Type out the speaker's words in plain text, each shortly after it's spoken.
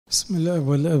بسم الله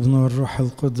والابن والروح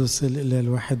القدس الإله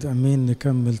الواحد أمين.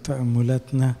 نكمل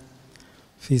تأملاتنا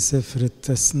في سفر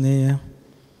التثنية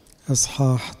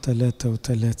أصحاح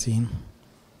 33.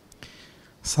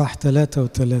 أصحاح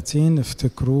 33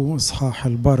 افتكروه أصحاح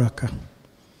البركة.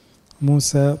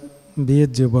 موسى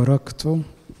بيدي بركته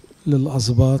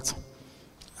للأسباط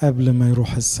قبل ما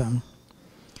يروح السماء،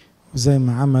 وزي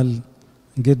ما عمل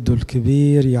جده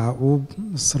الكبير يعقوب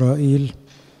إسرائيل،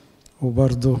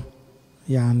 وبرضه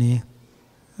يعني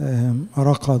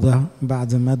رقد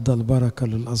بعد ما ادى البركة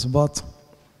للأسباط.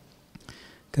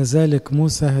 كذلك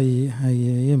موسى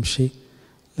هيمشي،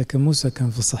 لكن موسى كان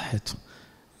في صحته.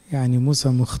 يعني موسى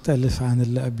مختلف عن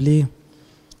اللي قبليه،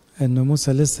 انه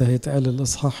موسى لسه هيتقال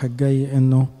الإصحاح الجاي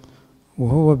انه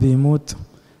وهو بيموت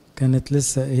كانت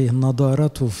لسه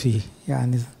نضارته فيه.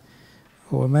 يعني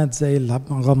هو مات زي اللي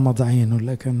غمض عينه،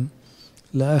 لكن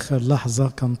لآخر لحظة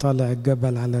كان طالع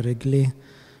الجبل على رجليه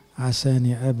عشان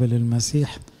يقابل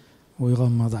المسيح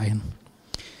ويغمض عينه.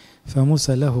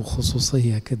 فموسى له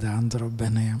خصوصية كده عند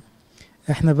ربنا. يعني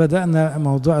احنا بدأنا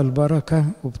موضوع البركة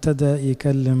وابتدى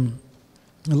يكلم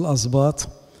الأسباط،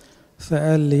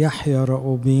 فقال ليحيى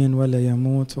رأوبين ولا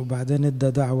يموت، وبعدين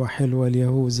ادى دعوة حلوة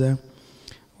ليهوذا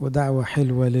ودعوة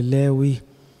حلوة للاوي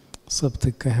سبط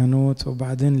الكهنوت،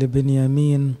 وبعدين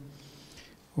لبنيامين،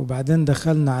 وبعدين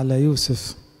دخلنا على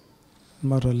يوسف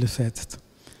المرة اللي فاتت.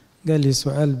 جالي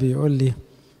سؤال بيقول لي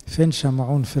فين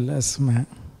شمعون في الأسماء؟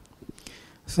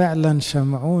 فعلا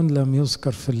شمعون لم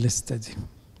يذكر في الليستة دي،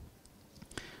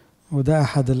 وده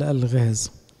أحد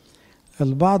الألغاز.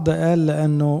 البعض قال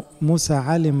لأنه موسى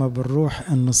علم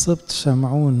بالروح أن سبط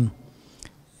شمعون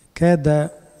كاد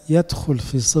يدخل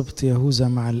في سبط يهوذا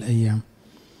مع الأيام،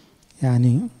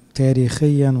 يعني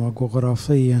تاريخيا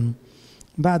وجغرافيا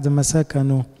بعد ما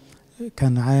سكنوا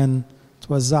كنعان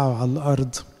توزعوا على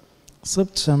الأرض،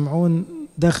 سبط شمعون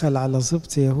دخل على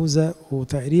سبط يهوذا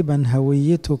وتقريبا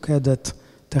هويته كادت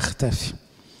تختفي،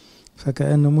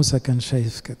 فكأنه موسى كان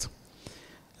شايف كده.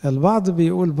 البعض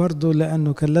بيقول برضو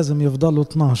لأنه كان لازم يفضلوا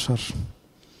 12،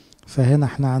 فهنا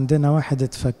احنا عندنا واحد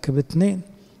اتفك باتنين.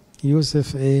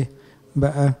 يوسف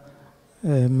بقى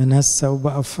منسى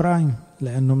وبقى إفرايم،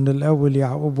 لأنه من الأول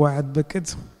يعقوب وعد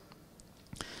بكده،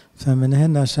 فمن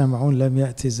هنا شمعون لم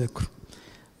يأتي ذكره.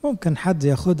 ممكن حد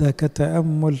ياخدها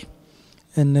كتأمل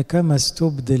إن كما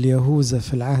استبدل يهوذا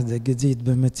في العهد الجديد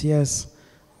بمتياس،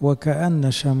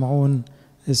 وكأن شمعون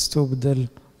استبدل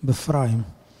بإفرايم،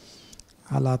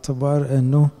 على اعتبار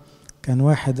إنه كان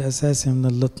واحد أساسي من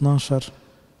 12،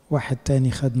 واحد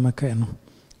تاني خد مكانه،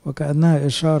 وكأنها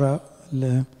إشارة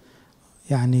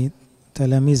يعني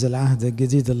تلاميذ العهد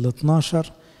الجديد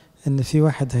 12، إن في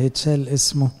واحد هيتشال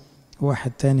اسمه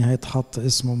وواحد تاني هيتحط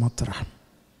اسمه مطرح.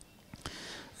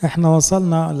 احنا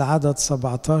وصلنا لعدد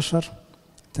 17،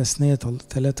 تثنية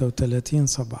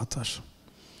 33-17.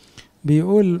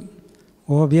 بيقول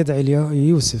وهو بيدعي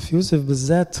يوسف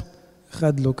بالذات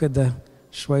خد له كده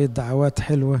شوية دعوات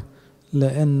حلوة،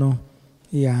 لأنه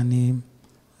يعني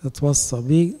اتوصى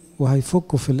بيه،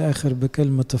 وهيفكوا في الآخر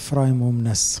بكلمة إفرايم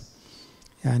ومنس.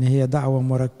 يعني هي دعوة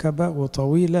مركبة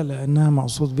وطويلة لأنها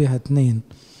مقصود بها 2،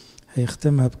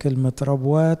 هيختمها بكلمة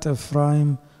ربوات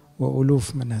إفرايم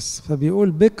وألوف منس.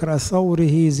 فبيقول بكر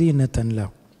ثوره زينة له،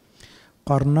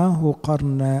 قرناه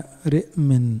قرن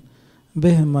رئم،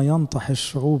 بهما ينطح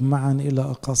الشعوب معا إلى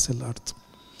أقاصي الأرض.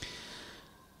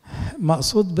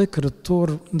 مقصود بكر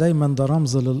الطور دايما ده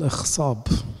رمز للإخصاب،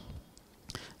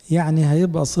 يعني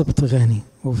هيبقى سبط غني.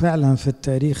 وفعلا في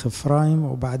التاريخ إفرايم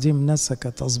وبعدين منسى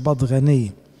كانت أسباط غنية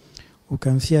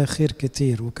وكان فيها خير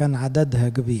كتير وكان عددها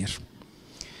كبير،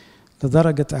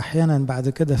 لدرجة أحيانا بعد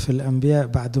كده في الأنبياء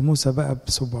بعد موسى بقى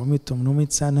ب700-800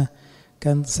 سنة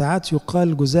كان ساعات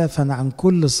يقال جزافا عن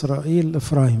كل إسرائيل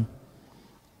إفرايم،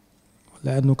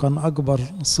 لأنه كان أكبر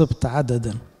سبط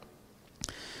عددا.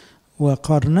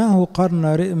 وقرناه قرن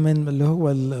رئم، اللي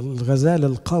هو الغزال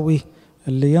القوي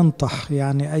اللي ينطح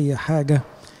يعني أي حاجة،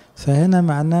 فهنا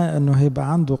معناه أنه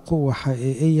هيبقى عنده قوة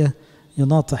حقيقية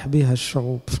يناطح بها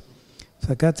الشعوب.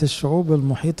 فكانت الشعوب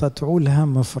المحيطة تعول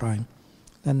هم إفرايم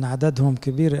لأن عددهم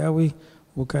كبير قوي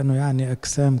وكانوا يعني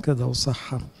أجسام كده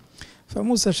وصحة.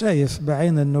 فموسى شايف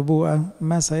بعين النبوءة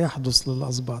ما سيحدث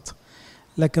للأسباط،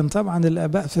 لكن طبعا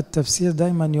الآباء في التفسير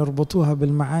دايما يربطوها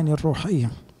بالمعاني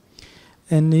الروحية،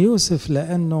 أن يوسف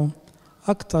لأنه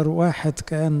أكتر واحد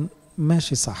كان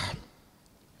ماشي صح.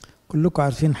 كلكم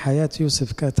عارفين حياة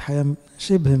يوسف كانت حياة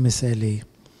شبه مثالية.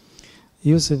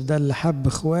 يوسف ده اللي حب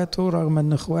إخواته رغم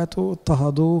أن إخواته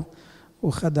اضطهدوه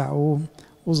وخدعوه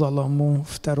وظلموه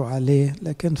وافتروا عليه،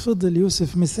 لكن فضل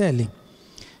يوسف مثالي،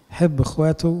 حب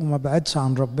إخواته وما بعدش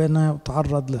عن ربنا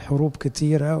وتعرض لحروب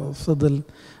كتيرة وفضل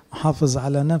محافظ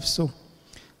على نفسه.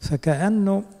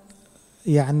 فكأنه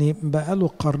يعني بقاله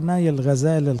قرناي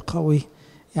الغزال القوي،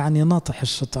 يعني ناطح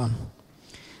الشيطان.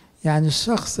 يعني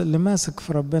الشخص اللي ماسك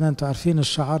في ربنا، انتوا عارفين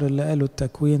الشعار اللي قاله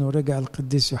التكوين ورجع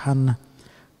القديس يوحنا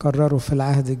قرروا في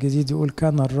العهد الجديد، يقول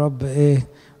كان الرب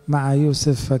مع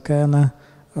يوسف فكان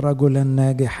رجلا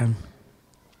ناجحا.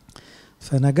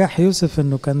 فنجاح يوسف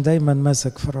انه كان دايما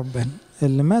ماسك في ربنا.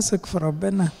 اللي ماسك في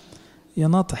ربنا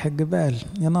يناطح الجبال،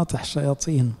 يناطح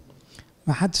شياطين،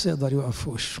 ما حدش يقدر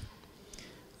يوقفوش،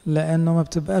 لانه ما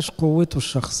بتبقاش قوته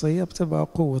الشخصية، بتبقى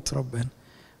قوة ربنا.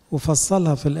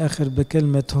 وفصلها في الاخر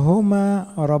بكلمة هما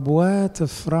ربوات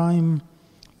افرايم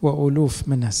وألوف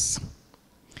منس.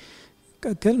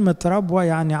 كلمة ربوة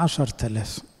يعني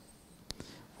 10,000،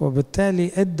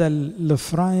 وبالتالي ادى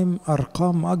لإفرايم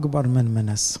أرقام أكبر من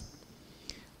منس.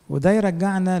 وده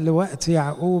يرجعنا لوقت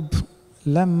يعقوب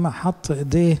لما حط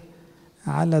ايديه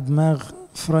على دماغ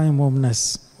إفرايم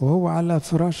ومنس وهو على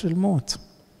فراش الموت،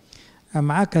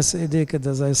 قام عكس ايديه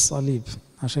كده زي الصليب.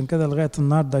 عشان كده لغاية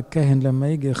النهارده الكاهن لما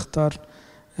يجي يختار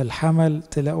الحمل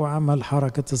تلاقوا عمل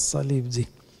حركة الصليب دي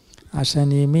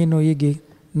عشان يمينه يجي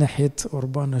ناحية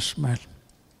قربان الشمال.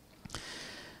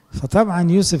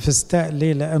 فطبعا يوسف استاء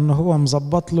ليه؟ لأنه هو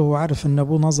مظبط له وعارف ان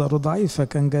ابوه نظره ضعيف،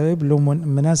 فكان جايب له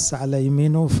منس على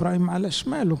يمينه وفرايم على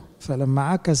شماله. فلما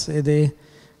عكس ايديه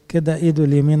كده ايده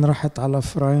اليمين راحت على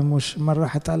فرايم والشمال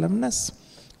راحت على منس،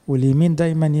 واليمين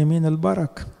دايما يمين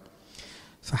البركة.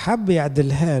 فحب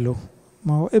يعدلها له،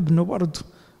 ما هو ابنه برضه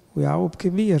ويعقوب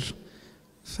كبير.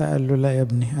 فقال له لا يا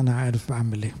ابني انا عارف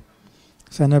بعمل ايه.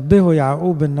 فنبهه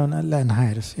يعقوب انه لا انا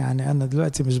عارف، يعني انا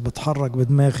دلوقتي مش بتحرك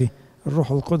بدماغي،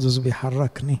 الروح القدس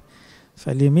بيحركني.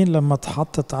 فاليمين لما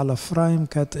اتحطت على فرايم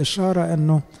كانت اشارة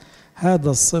انه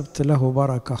هذا السبط له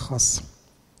بركة خاصة،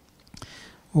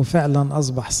 وفعلا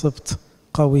اصبح سبط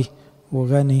قوي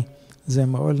وغني زي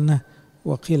ما قلنا،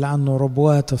 وقيل عنه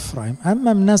ربوات افرايم.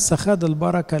 اما منسى خد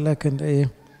البركة لكن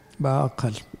بقى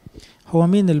اقل. هو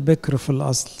مين البكر في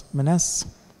الاصل؟ منس.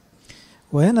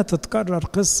 وهنا تتكرر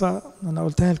قصة أنا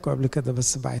قلتها لكم قبل كده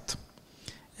بس بعدها،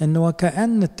 إنه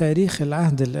وكأن التاريخ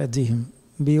العهد القديم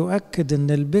بيؤكد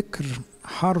إن البكر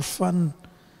حرفا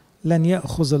لن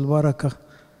يأخذ البركة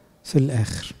في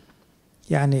الآخر.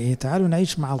 يعني إيه؟ تعالوا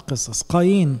نعيش مع القصص.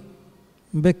 قايين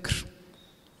بكر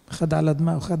خد على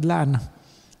دماغه، خد لعنة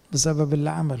بسبب اللي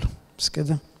عمله، بس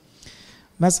كده.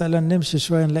 مثلا نمشي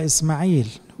شوية نلاقي إسماعيل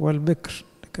هو البكر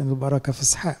لكن البركة في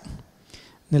إسحاق.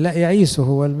 نلاقي عيسو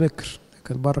هو البكر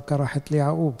لكن البركة راحت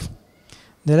ليعقوب.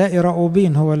 نلاقي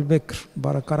راؤوبين هو البكر،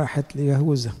 بركة راحت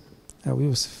ليهوذا أو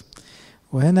يوسف.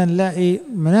 وهنا نلاقي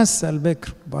منسى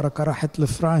البكر، بركة راحت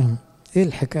لإفرايم. إيه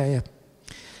الحكاية؟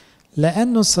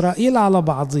 لأنه إسرائيل على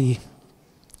بعضه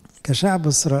كشعب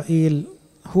إسرائيل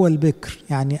هو البكر،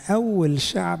 يعني أول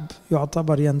شعب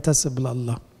يعتبر ينتسب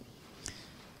لله.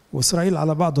 وإسرائيل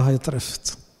على بعضه هيترفض،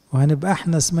 وهنبقى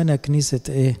احنا اسمنا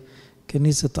كنيسة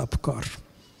كنيسة أبكار.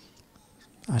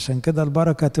 عشان كده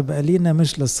البركة تبقى لينا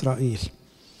مش لإسرائيل.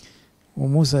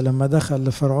 وموسى لما دخل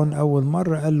لفرعون أول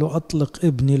مرة قال له أطلق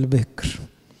ابني البكر،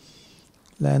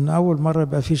 لأن أول مرة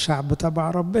يبقى في شعب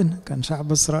تبع ربنا كان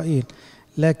شعب إسرائيل.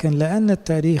 لكن لأن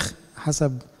التاريخ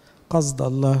حسب قصد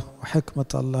الله وحكمة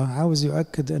الله عاوز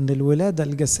يؤكد أن الولادة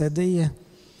الجسدية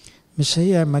مش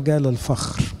هي مجال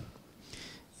الفخر،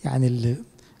 يعني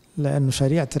لأنه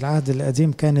شريعة العهد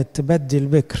القديم كانت تبدي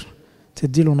البكر،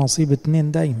 تديله نصيب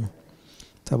 2 دايما.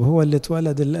 طب هو اللي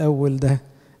اتولد الأول ده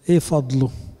إيه فضله؟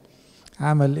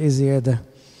 عمل إيه زيادة؟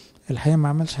 الحقيقة ما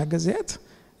عملش حاجة زيادة،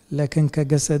 لكن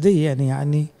كجسديا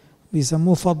يعني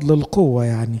بيسموه فضل القوة،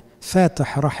 يعني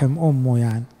فاتح رحم أمه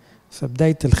يعني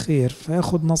فبداية الخير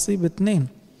فياخد نصيب 2.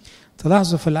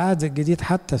 تلاحظوا في العهد الجديد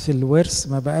حتى في الورث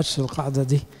ما بقاش القاعدة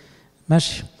دي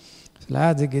ماشي. في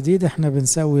العهد الجديد احنا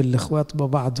بنسوي الإخوات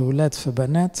ببعض، ولاد في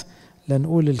بنات، لا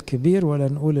نقول الكبير ولا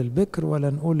نقول البكر ولا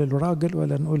نقول الراجل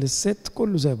ولا نقول الست،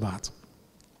 كله زي بعض.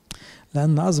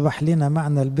 لأن أصبح لنا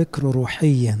معنى البكر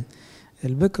روحيا.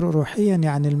 البكر روحيا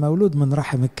يعني المولود من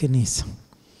رحم الكنيسة.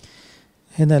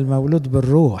 هنا المولود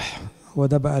بالروح هو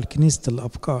ده بقى كنيسة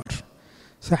الأبكار.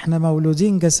 فاحنا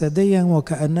مولودين جسديا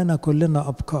وكأننا كلنا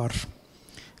أبكار،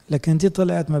 لكن دي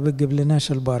طلعت ما بتجيب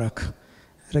لناش البركة.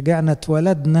 رجعنا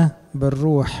اتولدنا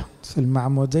بالروح في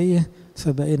المعمودية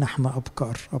فبقينا احنا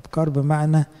أبكار. أبكار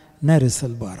بمعنى نرث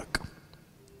البركة.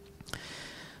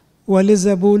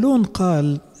 ولزبولون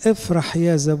قال افرح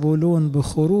يا زبولون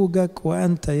بخروجك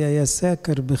وأنت يا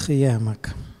يساكر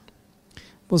بخيامك.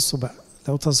 بصوا بقى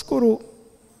لو تذكروا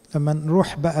لما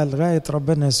نروح بقى لغاية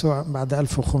ربنا يسوع بعد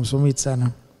 1500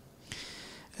 سنة،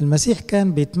 المسيح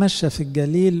كان بيتمشى في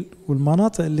الجليل،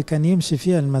 والمناطق اللي كان يمشي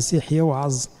فيها المسيح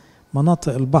يوعظ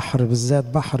مناطق البحر بالذات،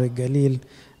 بحر الجليل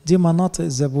دي مناطق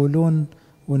زبولون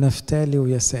ونفتالي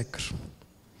ويساكر.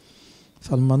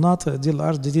 فالمناطق دي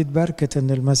الأرض دي اتباركت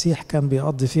إن المسيح كان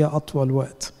بيقضي فيها أطول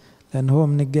وقت، لأن هو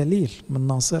من الجليل، من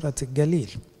ناصرة الجليل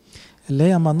اللي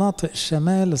هي مناطق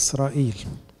شمال إسرائيل.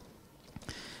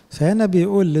 فهنا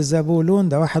بيقول لزبولون،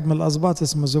 ده واحد من الأسباط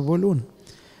اسمه زبولون،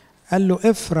 قال له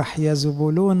افرح يا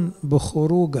زبولون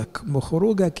بخروجك.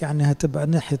 بخروجك يعني هتبقى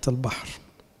ناحية البحر.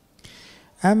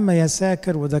 أما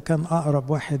يساكر، وده كان أقرب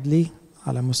واحد ليه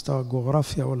على مستوى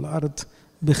الجغرافيا والأرض،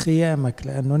 بخيامك،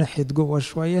 لأنه ناحية جوه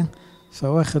شوية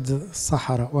فواخد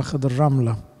الصحراء، واخد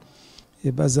الرملة.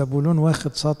 يبقى زبولون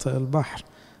واخد شاطئ البحر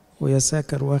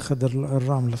ويساكر واخد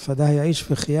الرملة، فده هيعيش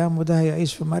في خيام وده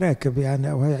هيعيش في مراكب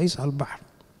يعني، أو هيعيش على البحر.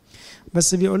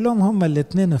 بس بيقول لهم هما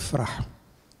الاتنين افرحوا.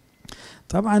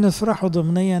 طبعا افرحوا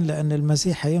ضمنيا لأن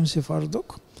المسيح هيمشي في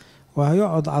أرضكم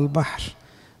وهيقعد على البحر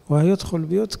وهيدخل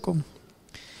بيوتكم.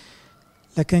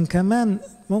 لكن كمان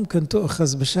ممكن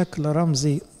تؤخذ بشكل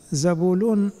رمزي،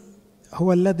 زبولون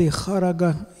هو الذي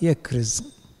خرج يكرز،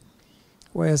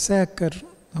 ويساكر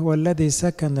هو الذي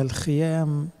سكن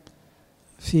الخيام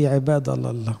في عبادة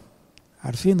الله.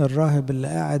 عارفين الراهب اللي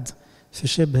قاعد في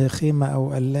شبه خيمة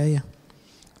أو قلاية،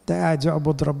 ده قاعد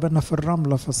يعبد ربنا في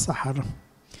الرملة في الصحراء.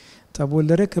 طب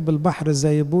واللي ركب البحر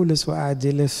زي بولس وقاعد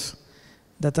يلف،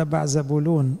 ده تبع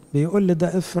زبولون، بيقول لي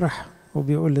ده افرح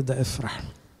وبيقول لي ده افرح.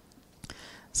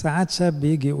 ساعات شاب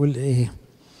بيجي يقول ايه،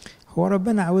 هو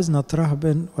ربنا عاوزنا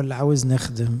ترهبن ولا عاوز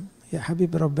نخدم؟ يا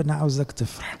حبيبي ربنا عاوزك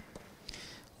تفرح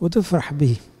وتفرح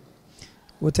بيه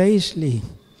وتعيش ليه.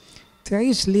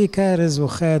 تعيش ليه كارز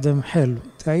وخادم حلو،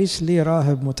 تعيش ليه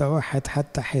راهب متوحد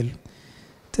حتى حلو،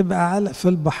 تبقى في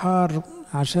البحار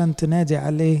عشان تنادي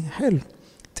عليه حلو،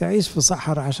 تعيش في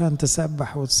صحراء عشان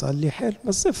تسبح وتصلي حلو،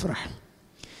 بس افرح.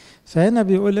 فهنا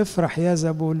بيقول افرح يا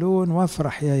زبولون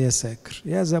وافرح يا يساكر.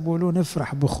 يا زبولون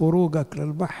افرح بخروجك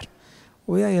للبحر،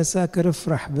 ويا يساكر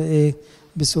افرح بإيه؟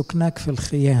 بسكنك في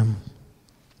الخيام.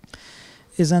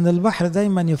 إذن البحر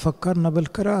دايما يفكرنا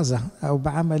بالكرازة أو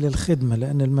بعمل الخدمة،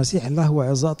 لأن المسيح له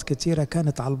وعظات كتيرة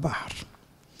كانت على البحر.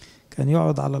 كان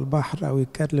يقعد على البحر أو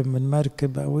يتكلم من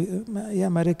مركب أو يا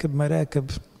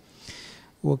مراكب.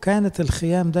 وكانت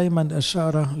الخيام دايما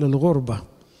إشارة للغربة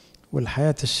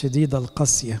والحياة الشديدة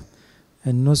القاسية،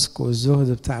 النسك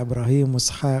والزهد بتاع إبراهيم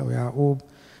وإسحاق ويعقوب.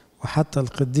 وحتى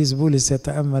القديس بولس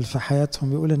يتأمل في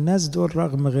حياتهم، يقول الناس دول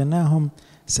رغم غناهم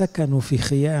سكنوا في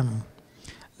خيام،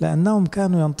 لأنهم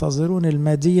كانوا ينتظرون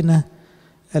المدينة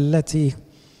التي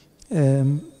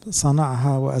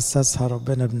صنعها وأسسها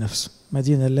ربنا بنفسه،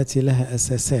 مدينة التي لها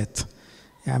أساسات،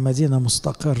 يعني مدينة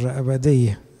مستقرة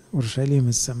أبدية، أورشليم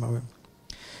السماوية.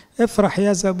 افرح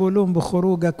يا زبولون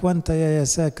بخروجك، وانت يا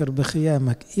يساكر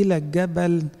بخيامك، إلى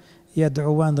الجبل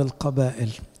يدعوان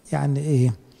القبائل. يعني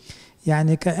إيه؟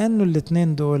 يعني كأنه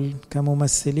الاثنين دول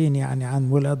كممثلين يعني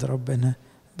عن ولاد ربنا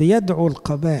بيدعوا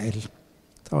القبائل.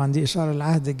 طبعا دي إشارة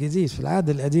العهد الجديد. في العهد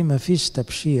القديم ما فيش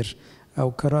تبشير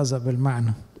أو كرازة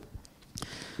بالمعنى،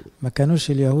 ما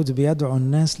كانوش اليهود بيدعوا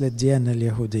الناس للديانة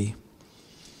اليهودية،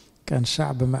 كان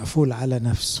شعب مقفول على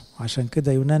نفسه. وعشان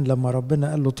كده يونان لما ربنا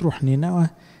قال له تروح نينوى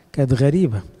كانت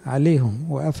غريبة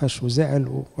عليهم، وقفش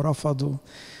وزعل ورفضوا.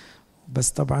 بس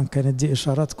طبعا كانت دي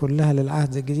إشارات كلها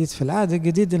للعهد الجديد. في العهد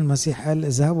الجديد المسيح قال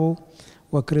اذهبوا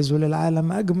واكرزوا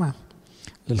للعالم أجمع،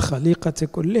 للخليقة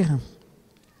كلها.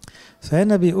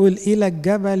 فهنا بيقول إلى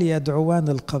الجبل يدعوان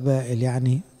القبائل،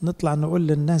 يعني نطلع نقول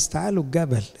للناس تعالوا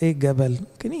الجبل. إيه الجبل؟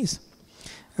 كنيسة،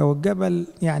 أو الجبل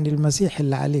يعني المسيح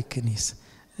اللي عليه الكنيسة،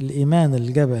 الإيمان،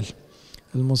 الجبل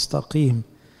المستقيم.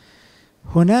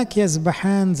 هناك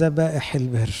يذبحان ذبائح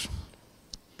البر،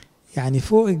 يعني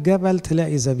فوق الجبل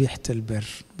تلاقي ذبيحة البر،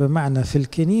 بمعنى في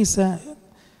الكنيسة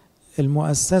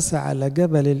المؤسسة على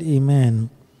جبل الإيمان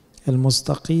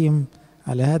المستقيم،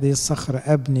 على هذه الصخرة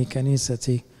أبني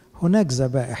كنيستي، هناك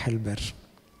ذبائح البر.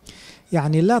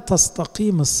 يعني لا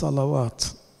تستقيم الصلوات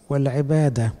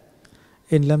والعبادة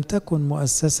إن لم تكن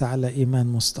مؤسسة على إيمان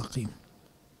مستقيم.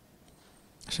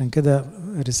 عشان كده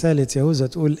رسالة يهوذا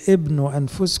تقول ابنوا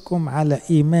أنفسكم على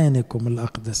إيمانكم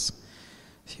الأقدس.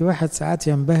 في واحد ساعات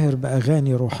ينبهر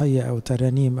بأغاني روحية أو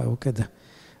ترانيم أو كده،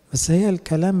 بس هي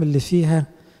الكلام اللي فيها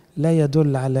لا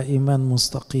يدل على إيمان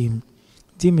مستقيم،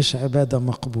 دي مش عبادة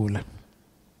مقبولة.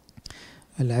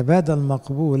 العبادة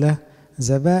المقبولة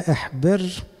ذبائح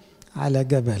بر على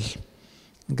جبل.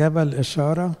 جبل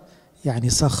إشارة يعني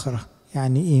صخرة،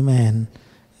 يعني إيمان،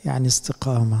 يعني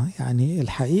استقامة، يعني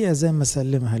الحقيقة زي ما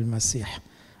سلمها المسيح،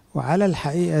 وعلى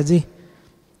الحقيقة دي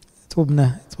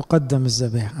تقدم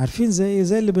الذبائح. عارفين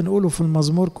زي اللي بنقوله في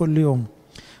المزمور كل يوم،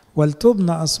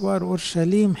 ولتبنى أسوار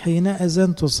أورشليم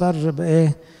حينئذ تصر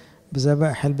بإيه؟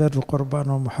 بذبائح البر وقربان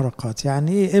ومحرقات.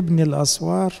 يعني إيه ابني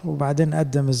الأسوار وبعدين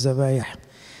قدم الذبائح؟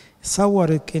 صور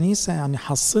الكنيسة يعني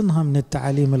حصنها من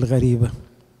التعاليم الغريبة،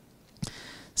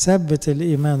 ثبت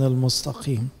الإيمان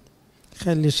المستقيم،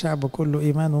 خلي الشعب كله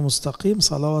إيمانه مستقيم،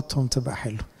 صلواتهم تبقى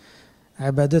حلوة،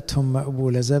 عبادتهم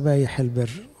مقبولة، ذبايح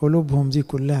البر، قلوبهم دي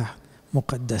كلها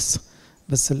مقدسة.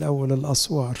 بس الأول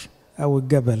الأسوار أو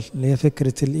الجبل اللي هي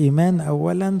فكرة الإيمان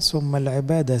أولا ثم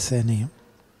العبادة ثانيا.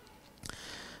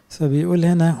 فبيقول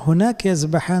هناك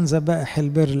يذبحان ذبائح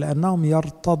البر لأنهم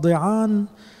يرتضعان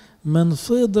من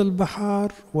فيض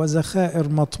البحار وذخائر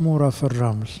مطمورة في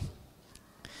الرمل.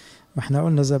 ما احنا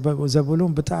قلنا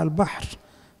زبولون بتاع البحر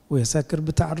ويساكر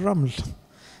بتاع الرمل.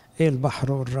 ايه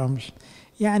البحر والرمل؟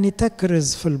 يعني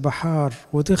تكرز في البحار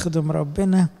وتخدم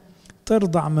ربنا،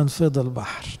 ترضع من فيض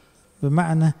البحر،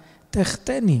 بمعنى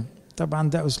تختني. طبعا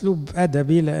ده أسلوب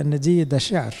أدبي لأن ده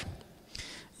شعر.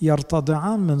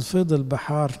 يرتضعان من فيض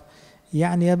البحار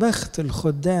يعني يا بخت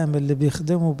الخدام اللي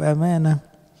بيخدموا بأمانة،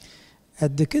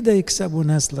 قد كده يكسبوا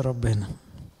ناس لربنا،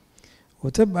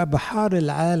 وتبقى بحار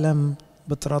العالم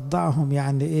بترضعهم.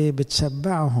 يعني ايه؟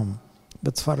 بتشبعهم،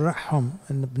 بتفرحهم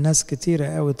ان بناس كتيرة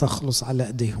قوي تخلص على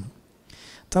ايديهم.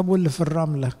 طب واللي في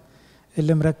الرملة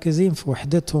اللي مركزين في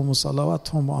وحدتهم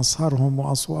وصلواتهم وأسهارهم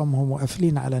وأصوامهم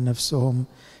وقافلين على نفسهم،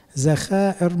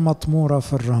 ذخائر مطمورة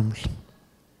في الرمل.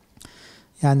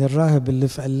 يعني الراهب اللي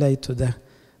في قلايته ده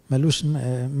ملوش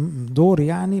دور،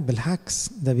 يعني بالعكس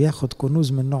ده بياخد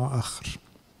كنوز من نوع آخر.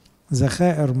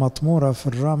 ذخائر مطمورة في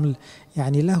الرمل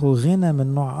يعني له غنى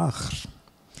من نوع آخر.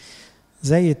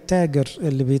 زي التاجر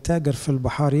اللي بيتاجر في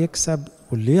البحار يكسب،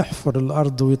 واللي يحفر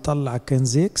الأرض ويطلع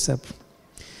كنز يكسب.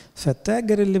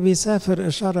 فالتاجر اللي بيسافر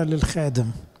إشارة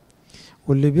للخادم،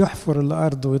 واللي بيحفر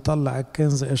الأرض ويطلع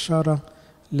الكنز إشارة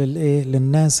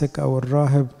للناسك أو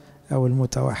الراهب أو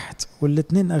المتوحد.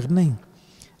 والاتنين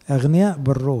أغنياء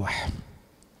بالروح.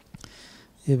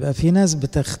 يبقى في ناس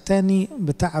بتختني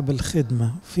بتعب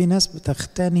الخدمة، في ناس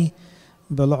بتختني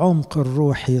بالعمق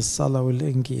الروحي، الصلاة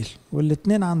والإنجيل،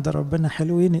 والاتنين عند ربنا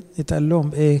حلوين. يتقال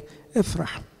لهم ايه؟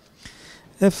 افرح.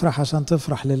 افرح عشان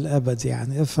تفرح للأبد.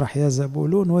 يعني افرح يا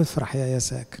زبولون وافرح يا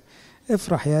يساك.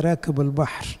 افرح يا راكب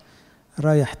البحر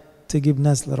رايح تجيب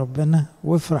ناس لربنا،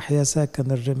 وافرح يا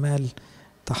ساكن الرمال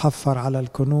تحفر على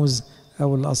الكنوز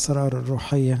أو الأسرار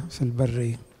الروحية في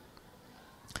البرية.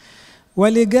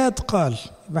 ولجاد قال،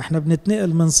 احنا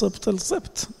بنتنقل من سبط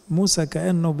لسبط. موسى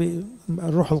كأنه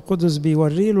الروح القدس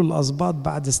بيوري له الأسباط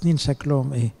بعد سنين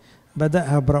شكلهم ايه.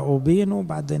 بدأها برأوبين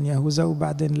وبعدين يهوذا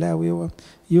وبعدين لاوي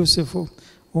ويوسف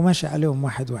وماشي عليهم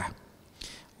واحد واحد.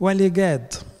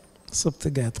 ولجاد سبط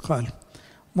جاد قال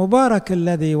مبارك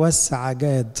الذي وسع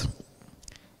جاد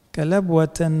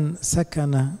كلبوة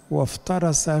سكن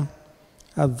وافترس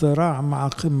الذراع مع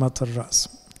قمة الرأس.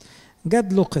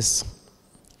 جاد له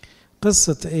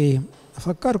قصة ايه؟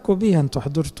 افكركم بيها، انتوا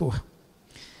حضرتوها.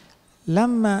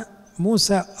 لما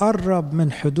موسى قرب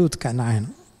من حدود كنعان،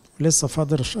 لسه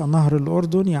فاضل نهر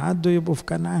الأردن يعدوا يبقوا في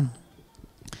كنعان،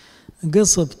 جه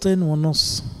سبطين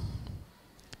ونص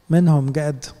منهم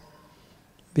جاد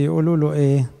بيقولوا له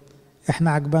ايه؟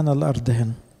 احنا عجبانا الأرض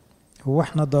هنا، هو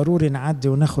احنا ضروري نعدي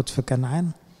وناخد في كنعان؟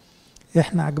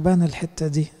 احنا عجبانا الحتة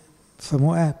دي في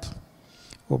مؤاب،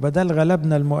 وبدل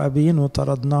غلبنا المؤابيين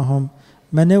وطردناهم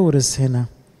ما نورث هنا.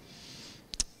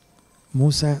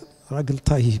 موسى راجل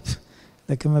طيب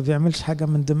لكن ما بيعملش حاجة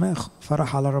من دماغه،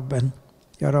 فراح على ربنا،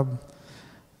 يا رب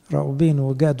رأوبين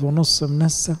وجاد ونص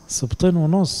منسى، سبطين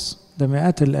ونص، ده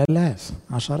مئات الآلاف،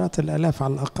 عشرات الآلاف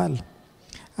على الأقل،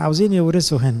 عاوزين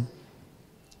يورثوا هنا.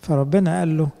 فربنا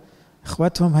قال له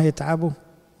اخواتهم هيتعبوا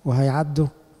وهيعدوا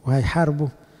وهيحاربوا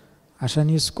عشان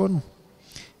يسكنوا،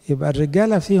 يبقى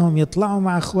الرجالة فيهم يطلعوا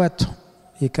مع اخواتهم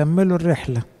يكملوا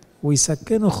الرحلة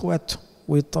ويسكنوا اخواتهم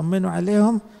ويطمنوا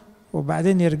عليهم،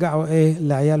 وبعدين يرجعوا ايه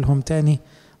لعيالهم تاني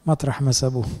مطرح ما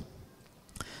سابوهم.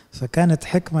 فكانت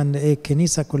حكمة ان ايه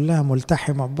الكنيسة كلها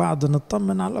ملتحمة ببعض،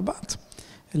 نطمن على بعض،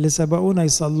 اللي سبقونا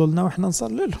يصلوا لنا واحنا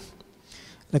نصلي لهم،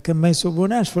 لكن ما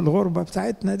يسيبوناش في الغربة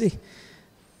بتاعتنا دي.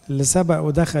 اللي سبق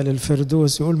ودخل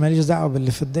الفردوس يقول ماليش دعوة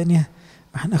باللي في الدنيا،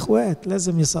 ما احنا اخوات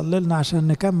لازم يصلي لنا عشان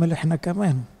نكمل احنا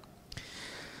كمان.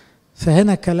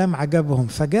 فهنا كلام عجبهم،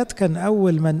 فجات كان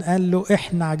أول من قال له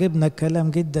إحنا عجبنا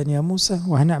الكلام جدا يا موسى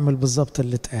وهنعمل بالظبط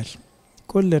اللي اتقال.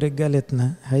 كل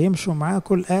رجالتنا هيمشوا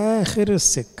معاكم لآخر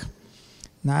السكة،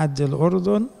 نعدي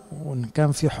الأردن وإن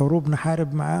كان في حروب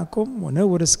نحارب معاكم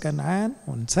ونورث كنعان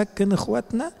ونسكن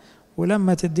إخواتنا،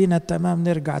 ولما تدينا التمام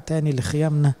نرجع تاني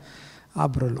لخيامنا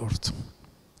عبر الأردن.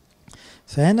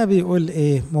 فهنا بيقول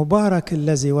إيه؟ مبارك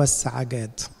الذي وسع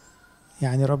جاد،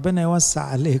 يعني ربنا يوسع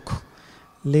عليكم.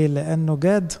 ليه؟ لأنه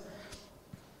جاد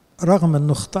رغم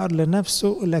أنه اختار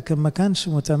لنفسه لكن ما كانش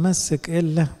متمسك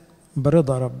إلا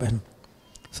برضا ربنا،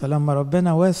 فلما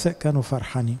ربنا وافق كانوا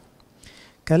فرحانين.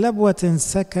 كلبوة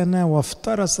سكن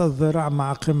وافترس الذراع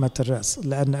مع قمة الرأس،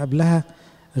 لأن قبلها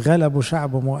غلبوا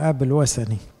شعب مؤاب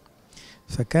الوثني،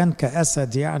 فكان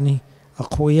كأسد يعني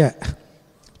أقوياء،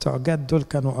 بتوع جد دول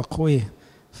كانوا أقوياء،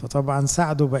 فطبعا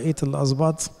ساعدوا بقية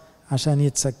الأسباط عشان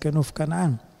يتسكنوا في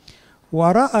كنعان.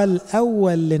 ورأى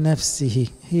الأول لنفسه،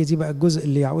 هي دي بقى الجزء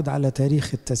اللي يعود على تاريخ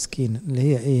التسكين، اللي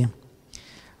هي إيه؟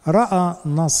 رأى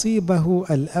نصيبه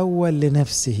الأول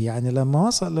لنفسه، يعني لما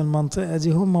وصل للمنطقة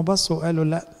دي هم بصوا وقالوا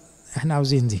لا احنا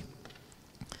عاوزين دي،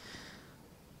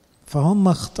 فهم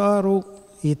اختاروا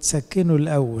يتسكنوا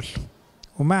الأول،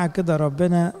 ومع كده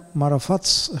ربنا ما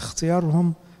رفضش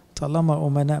اختيارهم طالما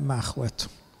أمناء مع اخواته.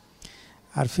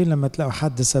 عارفين لما تلاقوا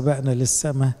حد سبقنا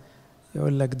للسماء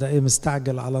يقول لك ده ايه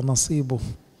مستعجل على نصيبه،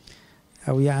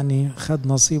 او يعني خد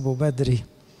نصيبه بدري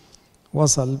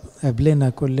وصل قبلنا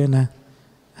كلنا.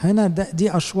 هنا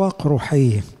دي أشواق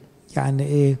روحية، يعني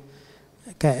ايه؟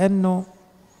 كأنه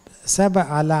سبق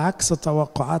على عكس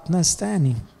توقعات ناس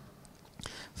تاني.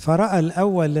 فرأى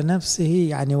الأول لنفسه،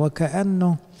 يعني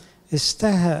وكأنه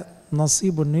اشتهى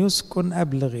نصيبه انه يسكن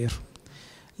قبل غيره،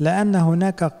 لأن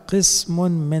هناك قسم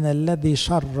من الذي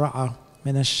شرع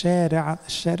من الشارع.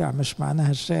 الشارع مش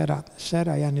معناها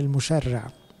الشارع يعني المشرع،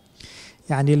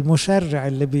 يعني المشرع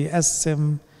اللي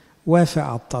بيقسم وافق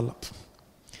على الطلب،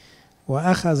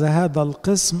 وأخذ هذا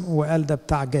القسم وقال ده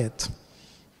بتاع جاد،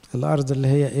 الأرض اللي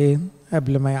هي إيه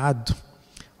قبل ما يعدوا.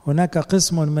 هناك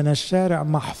قسم من الشارع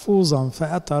محفوظا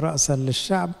فأتى رأسا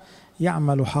للشعب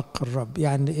يعمل حق الرب.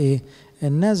 يعني إيه؟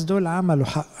 الناس دول عملوا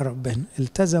حق ربنا،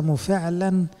 التزموا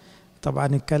فعلا. طبعا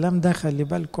الكلام ده خلي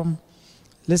بالكم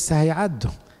لسه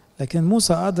هيعدوا، لكن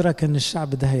موسى أدرك أن الشعب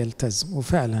ده هيلتزم،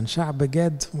 وفعلا شعب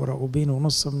جاد ورؤوبين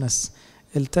ونص من الناس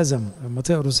التزموا. لما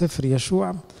تقروا سفر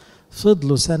يشوع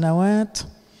فضلوا سنوات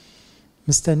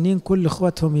مستنين كل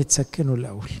اخواتهم يتسكنوا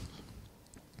الأول،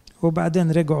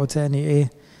 وبعدين رجعوا تاني إيه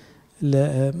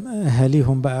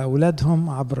لأهاليهم بقى أولادهم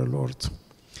عبر الأردن.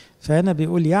 فهنا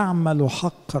بيقول يعمل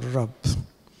حق الرب.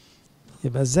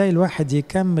 يبقى ازاي الواحد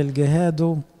يكمل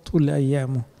جهاده طول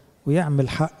أيامه ويعمل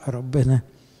حق ربنا؟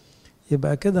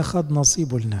 يبقى كده خد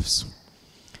نصيبه لنفسه.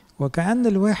 وكأن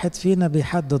الواحد فينا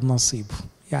بيحدد نصيبه.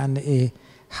 يعني ايه؟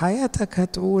 حياتك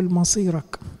هتقول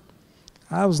مصيرك.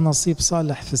 عاوز نصيب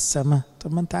صالح في السماء،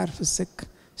 طب ما انت عارف السكة،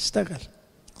 اشتغل،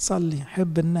 صلي،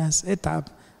 حب الناس، اتعب،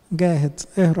 جاهد،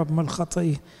 اهرب من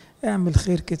الخطية، اعمل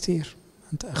خير كتير.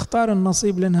 انت اختار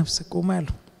النصيب لنفسك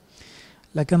وماله.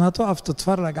 لكن هتقف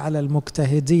تتفرج على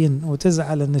المجتهدين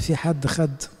وتزعل ان في حد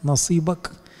خد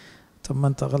نصيبك، طب ما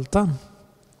انت غلطان.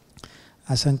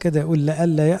 عشان كده يقول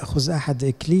لألا يأخذ أحد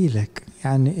إكليلك.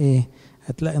 يعني إيه؟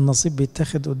 هتلاقي النصيب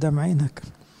بيتاخد قدام عينك.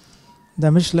 ده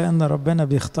مش لأن ربنا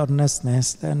بيختار ناس،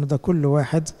 لأنه ده كل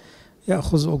واحد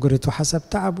يأخذ أجرته حسب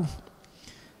تعبه.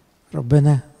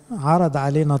 ربنا عرض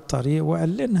علينا الطريق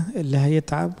وقال لنا اللي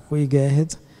هيتعب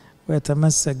ويجاهد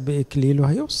ويتمسك بإكليله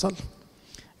هيوصل.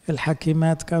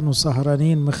 الحكيمات كانوا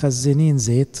سهرانين مخزنين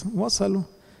زيت وصلوا،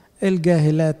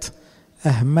 الجاهلات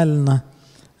أهملنا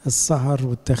السهر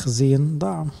والتخزين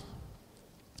ضاع.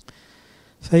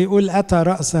 فيقول أتى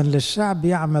رأسا للشعب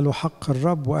يعمل حق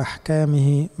الرب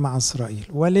وأحكامه مع إسرائيل.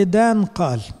 ولدان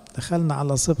قال، دخلنا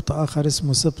على سبط آخر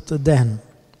اسمه سبط دان.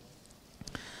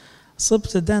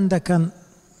 سبط دان ده كان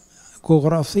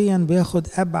جغرافيا بياخد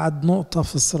أبعد نقطة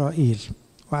في إسرائيل،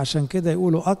 وعشان كده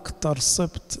يقولوا أكتر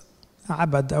سبط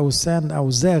عبد أوثان أو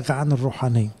زاغ عن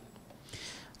الروحانية.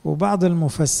 وبعض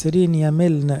المفسرين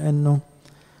يملنا أنه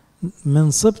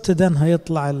من سبط دان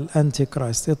هيطلع الأنتي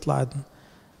كرايست، يطلع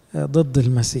ضد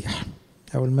المسيح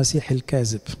أو المسيح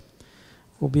الكاذب.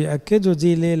 وبيأكدوا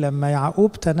دي ليه؟ لما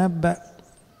يعقوب تنبأ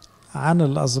عن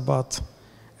الأسباط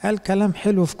قال كلام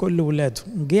حلو في كل ولاده،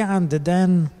 جه عند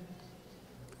دان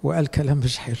وقال كلام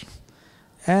مش حلو.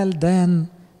 قال دان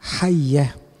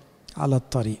حية على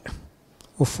الطريق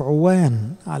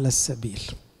وفعوان على السبيل.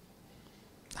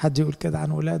 حد يقول كده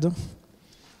عن ولاده؟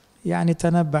 يعني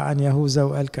تنبأ عن يهوذا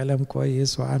وقال كلام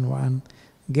كويس وعن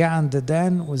جه عند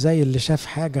دان وزي اللي شاف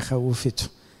حاجة خوفته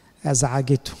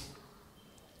أزعجته.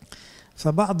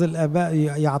 فبعض الآباء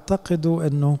يعتقدوا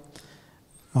أنه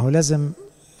ما هو لازم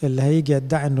اللي هيجي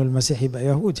يدعي أنه المسيح يبقى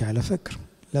يهودي، على فكرة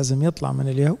لازم يطلع من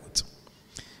اليهود،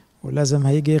 ولازم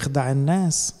هيجي يخدع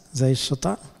الناس زي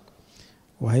الشيطان،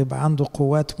 وهيبقى عنده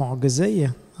قوات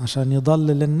معجزية عشان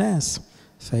يضلل الناس،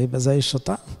 فيبقى زي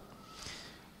الشيطان.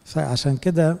 فعشان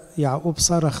كده يعقوب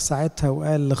صرخ ساعتها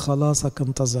وقال لخلاصك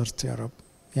انتظرت يا رب.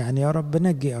 يعني يا رب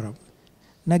نجي، يا رب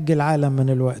نجي العالم من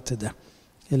الوقت ده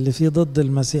اللي فيه ضد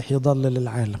المسيح يضلل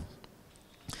العالم.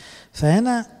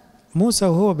 فهنا موسى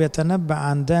وهو بيتنبأ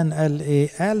عن دان قال ايه؟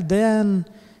 قال دان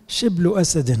شبل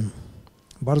أسد.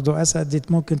 برضو أسد دي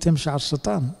ممكن تمشي على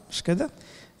الشيطان، مش كده؟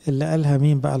 اللي قالها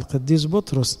مين بقى؟ القديس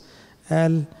بطرس.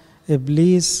 قال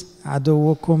إبليس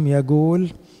عدوكم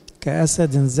يجول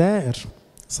كأسد زائر.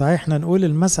 صحيح احنا نقول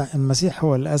المسيح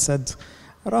هو الأسد،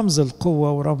 رمز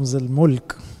القوة ورمز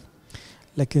الملك،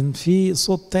 لكن في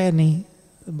صوت تاني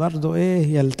برضو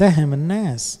يلتهم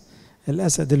الناس.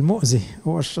 الأسد المؤذي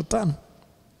هو الشيطان.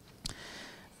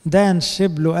 دان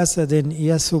شبل أسد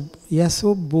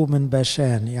يسب من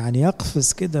باشان، يعني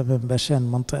يقفز كده من باشان،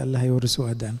 المنطقة اللي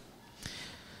هيورثوها دان.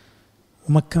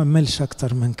 وما كملش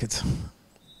أكتر من كده،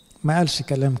 ما قالش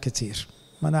كلام كتير.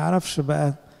 ما نعرفش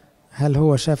بقى هل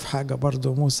هو شاف حاجة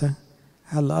برضو موسى،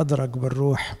 هل أدرك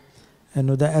بالروح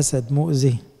أنه ده أسد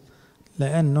مؤذي،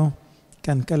 لأنه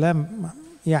كان كلام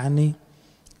يعني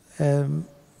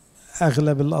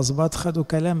أغلب الأسباط خدوا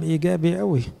كلام إيجابي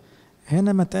قوي.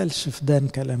 هنا ما تقالش في دان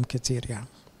كلام كتير يعني.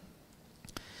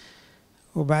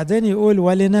 وبعدين يقول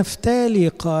ولنفتالي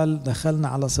قال، دخلنا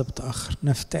على سبط آخر،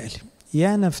 نفتالي.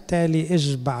 يا نفتالي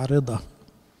اشبع رضا،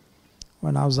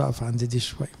 وأنا عاوز أقف عند دي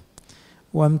شوي.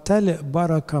 وامتلئ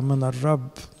بركة من الرب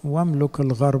واملك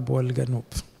الغرب والجنوب.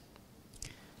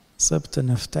 سبط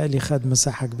نفتالي خد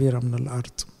مساحة كبيرة من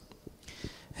الأرض.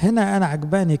 هنا أنا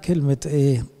عجباني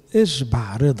كلمة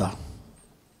اشبع رضا.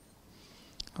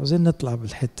 عاوزين نطلع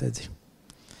بالحتة دي.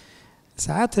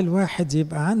 ساعات الواحد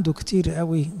يبقى عنده كتير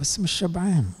قوي بس مش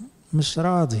شبعان، مش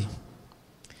راضي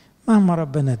مهما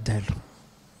ربنا اداله.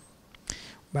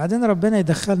 بعدين ربنا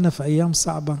يدخلنا في أيام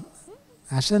صعبة،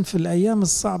 عشان في الأيام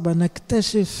الصعبة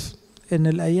نكتشف إن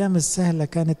الأيام السهلة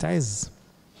كانت عز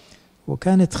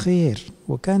وكانت خير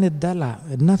وكانت دلع.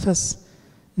 النفس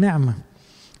نعمة،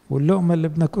 واللقمة اللي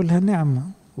بناكلها نعمة،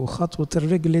 وخطوة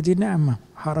الرجل دي نعمة،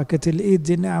 حركة الإيد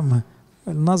دي نعمة،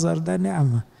 النظر ده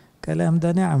نعمة، كلام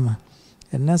ده نعمة،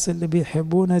 الناس اللي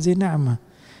بيحبونا دي نعمة.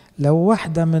 لو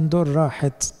واحدة من دول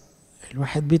راحت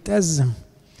الواحد بيتأزم،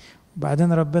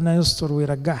 وبعدين ربنا يستر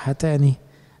ويرجعها تاني،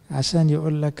 عشان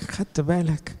يقول لك خدت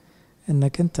بالك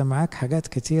انك انت معاك حاجات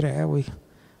كتيرة قوي،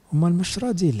 امال مش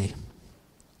راضي ليه؟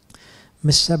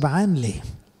 مش شبعان ليه؟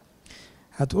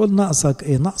 هتقول ناقصك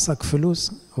ناقصك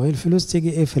فلوس. وهي الفلوس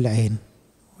تيجي في العين،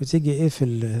 وتيجي في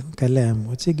الكلام،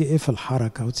 وتيجي في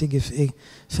الحركة، وتيجي في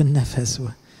في النفس.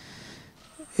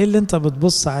 ايه اللي انت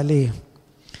بتبص عليه؟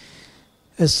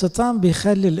 الشيطان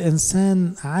بيخلي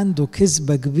الانسان عنده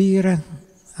كذبة كبيرة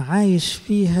عايش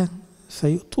فيها،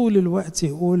 فطول الوقت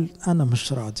يقول انا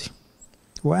مش راضي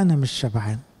وانا مش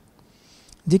شبعان.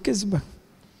 دي كذبة،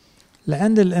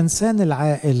 لان الانسان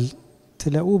العاقل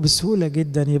تلاقوه بسهولة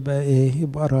جدا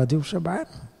يبقى راضي وشبعان.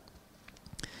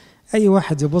 اي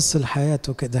واحد يبص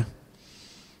لحياته كده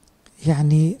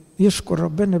يعني يشكر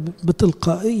ربنا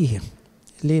بتلقائية.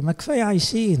 ليه؟ ما كفاية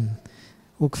عايشين،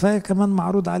 وكفاية كمان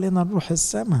معروض علينا نروح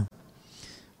السماء،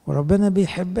 وربنا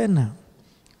بيحبنا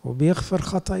وبيغفر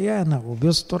خطايانا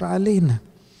وبيستر علينا،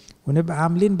 ونبقى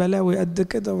عاملين بلاوي قد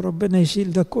كده وربنا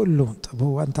يشيل ده كله. طب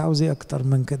هو انت عاوز ايه اكتر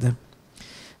من كده؟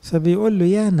 فبيقول له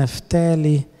يا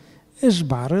نفتالي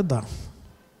اشبع رضا.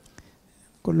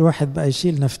 كل واحد بقى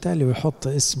يشيل نفتالي ويحط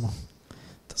اسمه.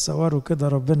 تصوروا كده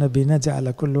ربنا بينادي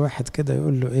على كل واحد كده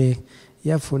يقول له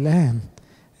يا فلان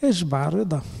اشبع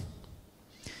رضا.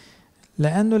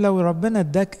 لأنه لو ربنا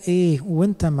اداك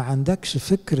وانت ما عندكش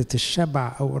فكرة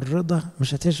الشبع أو الرضا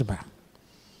مش هتشبع.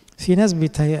 في ناس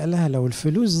بيتهيأ لها لو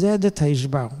الفلوس زادت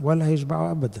هيشبعوا، ولا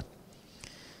هيشبعوا أبدا.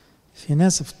 في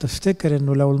ناس تفتكر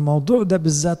انه لو الموضوع ده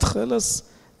بالذات خلص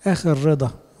آخر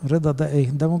رضا. رضا ده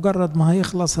ده مجرد ما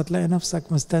هيخلص هتلاقي نفسك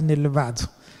مستني اللي بعده.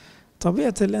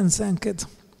 طبيعة الإنسان كده،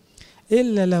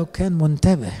 إلا لو كان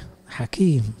منتبه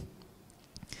حكيم.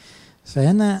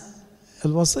 فهنا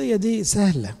الوصية دي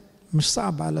سهلة مش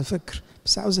صعبة على فكرة،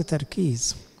 بس عاوزة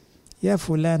تركيز. يا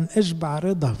فلان اشبع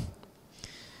رضا.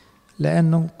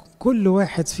 لأنه كل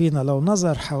واحد فينا لو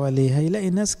نظر حواليه هيلاقي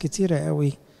ناس كتيرة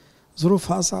قوي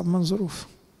ظروفها أصعب من ظروف.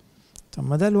 طب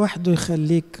ما ده لوحده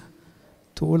يخليك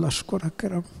تقول أشكرك يا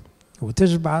رب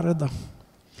وتشبع رضا.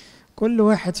 كل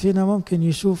واحد فينا ممكن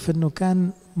يشوف إنه كان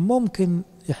ممكن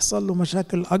يحصل له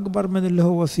مشاكل أكبر من اللي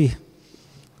هو فيه.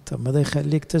 طب ما ده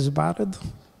يخليك تشبع رضا.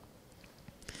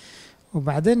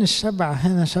 وبعدين الشبع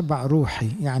هنا شبع روحي.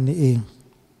 يعني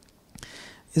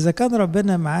إذا كان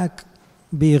ربنا معاك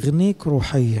بيغنيك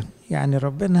روحيا، يعني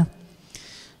ربنا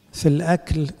في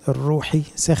الأكل الروحي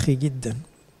سخي جدا،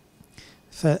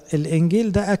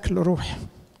 فالإنجيل ده أكل روحي،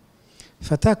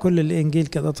 فتاكل الإنجيل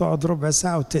كده تقعد ربع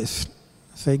ساعة وتقفل،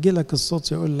 فيجي لك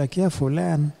الصوت يقول لك يا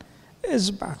فلان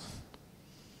اشبع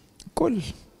كل.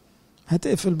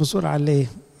 هتقفل بسرعة ليه؟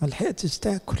 ملحقتش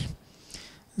تاكل.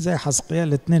 زي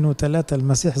حسقيال 2 و3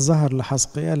 المسيح ظهر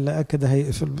لحسقيال لقى كده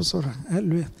هيقفل بسرعة، قال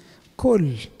له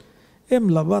كل،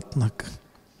 املى بطنك،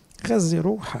 غذي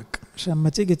روحك، عشان ما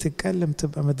تيجي تتكلم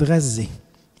تبقى متغذي.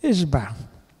 اشبع.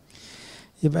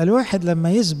 يبقى الواحد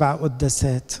لما يشبع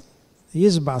قداسات،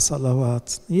 يشبع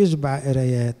صلوات، يشبع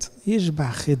قرايات،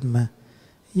 يشبع خدمة،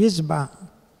 يشبع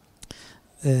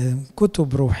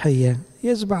كتب روحية،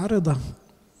 يشبع رضا،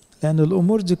 لأن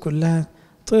الأمور دي كلها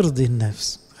ترضي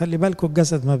النفس. خلي بالكم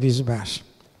الجسد ما بيشبعش.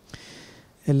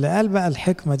 اللي قال بقى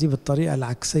الحكمة دي بالطريقة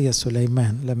العكسية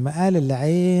سليمان، لما قال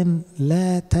العين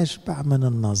لا تشبع من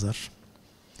النظر،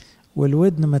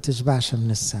 والودن ما تشبعش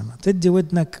من السماء. تدي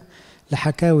ودنك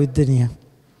لحكاوي الدنيا،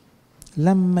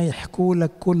 لما يحكوا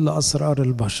لك كل أسرار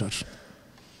البشر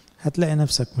هتلاقي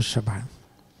نفسك مش شبعان.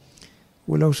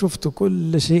 ولو شفت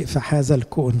كل شيء في هذا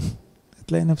الكون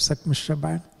هتلاقي نفسك مش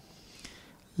شبعان،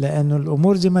 لأن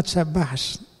الأمور دي ما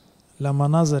تشبعش. لا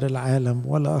مناظر العالم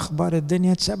ولا أخبار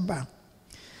الدنيا تشبع،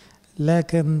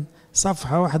 لكن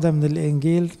صفحة واحدة من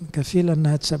الإنجيل كفيلة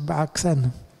أنها تشبعك سنة.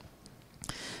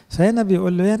 فهنا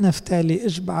بيقول له يا نفتالي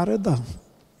اشبع رضا،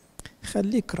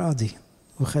 خليك راضي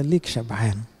وخليك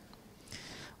شبعان.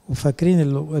 وفاكرين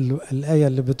الآية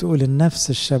اللي بتقول النفس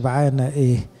الشبعانة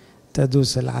إيه؟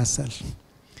 تدوس العسل.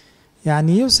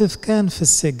 يعني يوسف كان في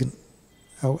السجن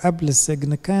أو قبل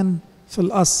السجن كان في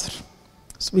القصر،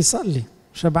 بس بيصلي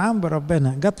شبعان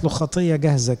بربنا. جات له خطية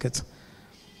جاهزة كده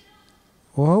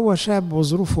وهو شاب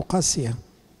وظروفه قاسية،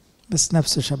 بس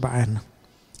نفسه شبعانة.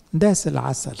 داس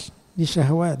العسل، دي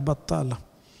شهوات بطالة،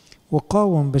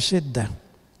 وقاوم بشدة،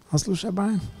 أصله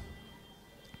شبعان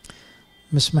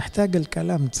مش محتاج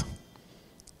الكلام ده.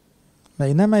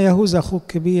 بينما يهوذا أخوه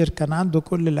الكبير كان عنده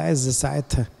كل العز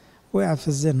ساعتها، وقع في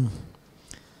الزنا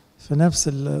في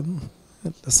نفس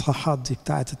الإصحاحات دي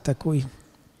بتاعة التكوين.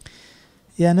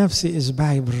 يا نفسي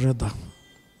اشبعي بالرضا.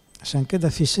 عشان كده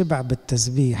في شبع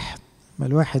بالتسبيح. ما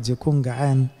الواحد يكون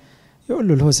جعان يقول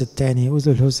له الهوس التاني، يقول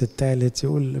له الهوس التالت،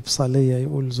 يقول إبصالية،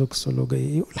 يقول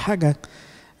زوكسولوجية، يقول حاجة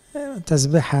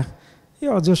تسبيحة،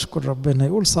 يقعد يشكر ربنا،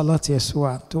 يقول صلاة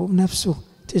يسوع، تقوم نفسه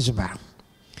تشبع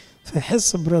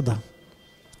فيحس برضا،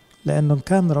 لأنه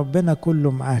كان ربنا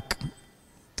كله معاك.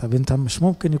 طب انت مش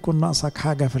ممكن يكون ناقصك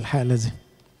حاجة في الحالة دي.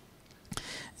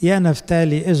 يا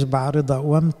نفتالي اشبع رضا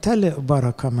وامتلئ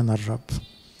بركة من الرب.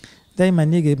 دايما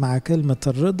يجي مع كلمة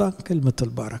الرضا كلمة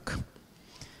البركة.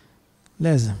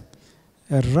 لازم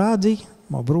الراضي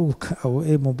مبروك أو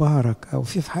إيه مبارك أو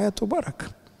في حياته بركة.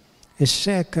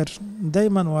 الشاكر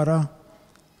دايما وراه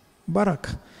بركة.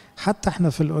 حتى احنا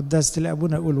في القداس تلاقي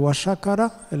ابونا يقول وشكر،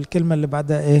 الكلمة اللي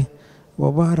بعدها ايه؟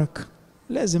 وبارك.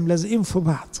 لازم لازقين في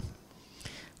بعض.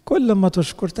 كل ما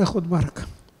تشكر تاخد بركة.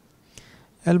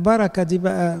 البركة دي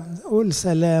بقى قول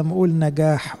سلام، قول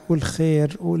نجاح، قول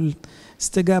خير، قول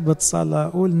استجابة صلاة،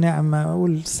 قول نعمة،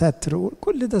 قول ستر، قول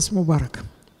كل ده اسمه بركة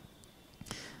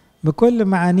بكل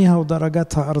معانيها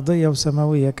ودرجاتها أرضية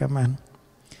وسماوية كمان.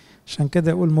 عشان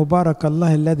كده يقول مبارك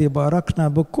الله الذي باركنا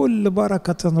بكل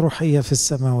بركة روحية في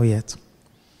السماويات.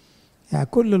 يعني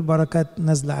كل البركات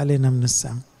نازلة علينا من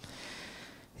السماء.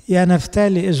 يا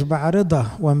نفتالي اشبع رضا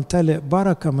وامتلئ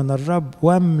بركة من الرب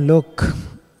واملك.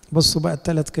 بصوا بقى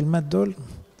الثلاث كلمات دول،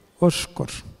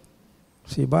 اشكر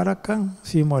في بركة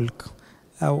في ملك،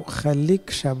 أو خليك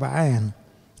شبعان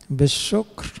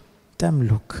بالشكر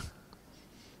تملك.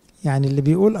 يعني اللي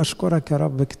بيقول أشكرك يا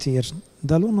رب كتير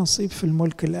ده له نصيب في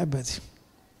الملك الأبدي.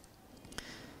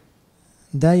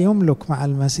 ده يملك مع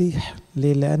المسيح.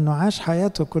 ليه؟ لأنه عاش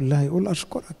حياته كلها يقول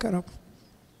أشكرك يا رب،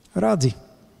 راضي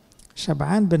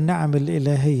شبعان بالنعم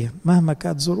الإلهية مهما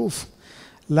كانت ظروفه.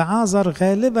 لعازر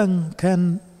غالبا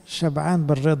كان شبعان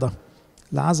بالرضا.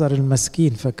 لعازر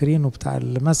المسكين، فاكرينه بتاع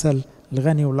المثل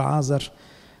الغني ولعازر،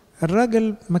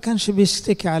 الراجل ما كانش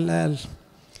بيشتكي على الأقل،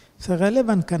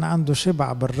 فغالبا كان عنده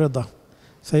شبع بالرضا.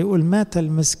 فيقول مات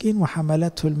المسكين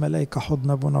وحملته الملائكة حضن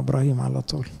ابونا إبراهيم على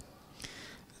طول.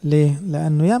 ليه؟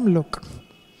 لأنه يملك.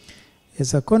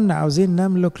 إذا كنا عاوزين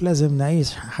نملك لازم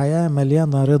نعيش حياة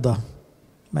مليانة رضا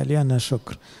مليانة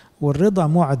شكر. والرضا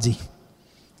معدي.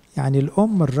 يعني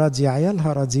الأم الراضية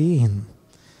عيالها راضيين،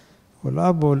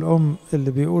 والأب والأم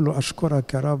اللي بيقولوا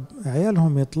أشكرك يا رب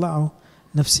عيالهم يطلعوا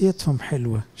نفسيتهم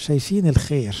حلوة شايفين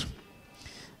الخير.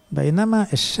 بينما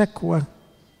الشكوى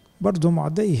برضو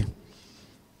معدية.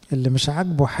 اللي مش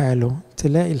عاجبه حاله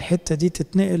تلاقي الحتة دي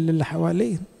تتنقل للي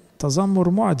حواليه. تذمر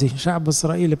معدي. شعب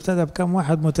إسرائيل ابتدى بكم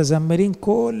واحد متذمرين،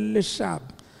 كل الشعب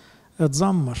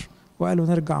اتذمر وقالوا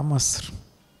نرجع مصر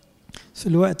في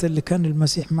الوقت اللي كان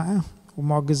المسيح معاه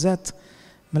ومعجزات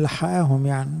ملحقاهم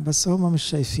يعني، بس هم مش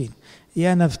شايفين.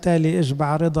 يا نفتالي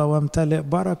اشبع رضا وامتلئ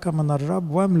بركة من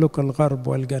الرب واملك الغرب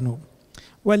والجنوب.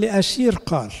 ولأشير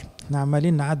قال، احنا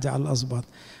عمالين نعدي على الأسباط،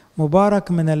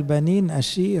 مبارك من البنين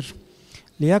أشير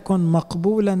ليكن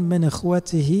مقبولا من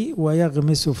إخوته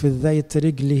ويغمس في الزيت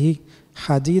رجله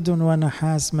حديد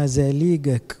ونحاس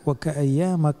مزاليجك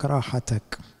وكأيامك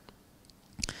راحتك.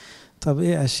 طب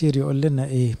ايه أشير يقول لنا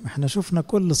ايه؟ احنا شفنا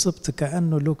كل سبط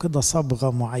كأنه له كده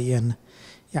صبغة معينة.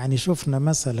 يعني شفنا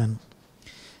مثلا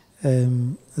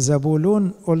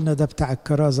زبولون قلنا ده بتاع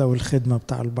الكرازة والخدمة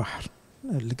بتاع البحر.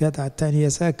 الجدع التاني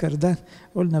يساكر ده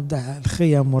قلنا بتاع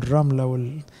الخيم والرملة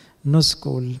والنسك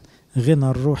والغنى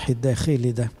الروحي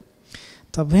الداخلي ده.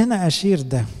 طب هنا أشير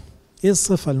ده ايه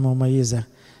الصفة المميزة؟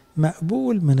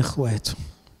 مقبول من اخواته.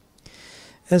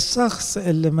 الشخص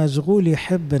اللي مشغول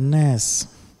يحب الناس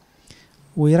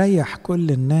ويريح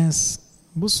كل الناس،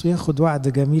 بصوا ياخد وعد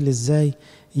جميل ازاي،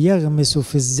 يغمس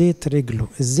في الزيت رجله.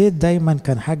 الزيت دايما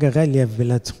كان حاجة غالية في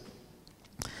بلادهم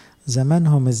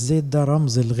زمانهم، الزيت ده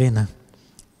رمز الغنى،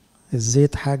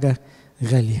 الزيت حاجة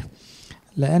غالية،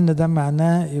 لأن ده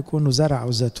معناه يكونوا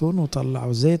زرعوا زيتون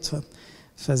وطلعوا زيت،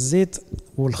 فالزيت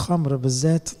والخمر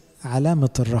بالذات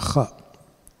علامة الرخاء.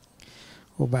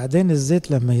 وبعدين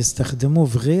الزيت لما يستخدموه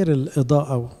في غير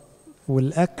الإضاءة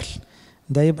والأكل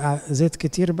ده يبقى زيت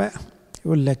كتير بقى،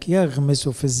 يقول لك يغمس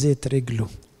في الزيت رجله،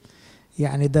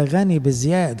 يعني ده غني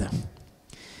بزيادة.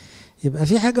 يبقى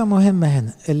في حاجة مهمة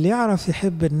هنا، اللي يعرف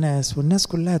يحب الناس والناس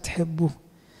كلها تحبه،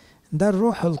 ده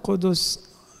الروح القدس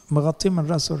مغطيه من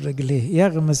رأسه لرجليه.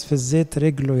 يغمس في الزيت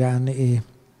رجله يعني ايه؟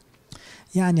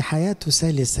 يعني حياته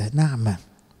سلسة ناعمة،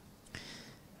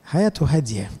 حياته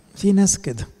هادية. في ناس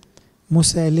كده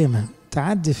مسالمة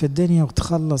تعدي في الدنيا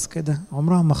وتخلص كده،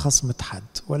 عمرها ما خصمت حد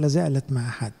ولا زعلت مع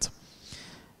حد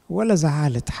ولا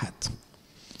زعلت حد.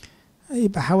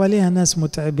 يبقى حواليها ناس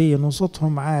متعبين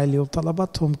وصوتهم عالي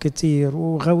وطلباتهم كتير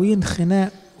وغاويين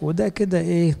خناق، وده كده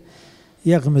ايه؟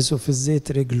 يغمسوا في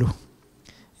الزيت رجله.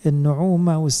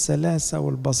 النعومة والسلاسة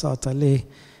والبساطة. ليه؟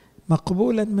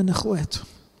 مقبولا من اخواته.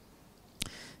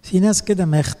 في ناس كده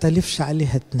ما يختلفش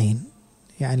عليها اتنين.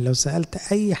 يعني لو سألت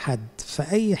اي حد في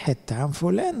اي حتة عن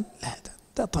فلان، لا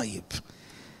ده طيب،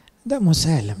 ده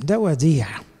مسالم، ده وديع،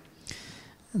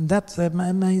 ده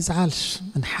ما يزعلش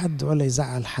من حد ولا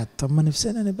يزعل حد. طب ما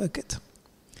نفسنا نبقى كده.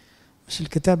 مش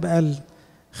الكتاب قال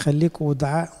خليكوا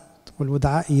ودعاء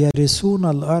والودعاء يرثون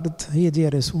الأرض؟ هي دي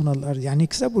يرثون الأرض، يعني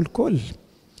يكسبوا الكل.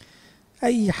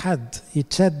 أي حد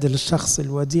يتشد للشخص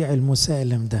الوديع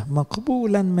المسالم ده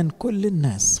مقبولا من كل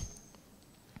الناس.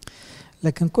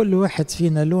 لكن كل واحد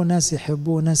فينا له ناس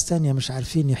يحبوه ناس تانية مش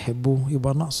عارفين يحبوه،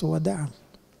 يبقى نقصه وداع،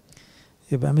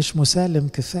 يبقى مش مسالم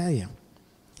كفاية،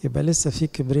 يبقى لسه في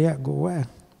كبرياء جواه.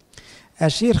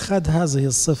 أشير خد هذه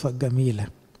الصفة الجميلة،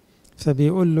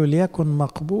 فبيقول له ليكن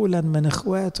مقبولا من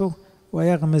إخواته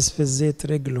ويغمس في الزيت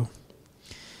رجله.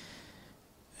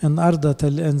 إن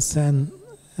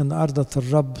أرضت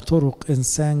الرب طرق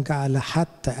إنسان جعل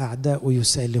حتى أعداؤه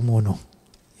يسالمونه.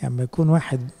 يعني يكون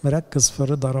واحد مركز في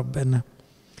رضا ربنا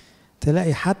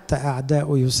تلاقي حتى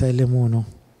أعداؤه يسالمونه،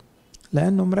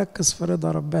 لأنه مركز في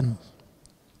رضا ربنا.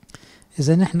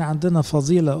 إذا نحن عندنا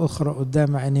فضيلة أخرى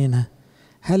قدام عينينا،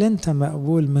 هل أنت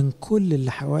مقبول من كل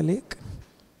اللي حواليك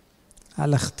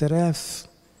على اختلاف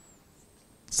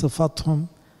صفاتهم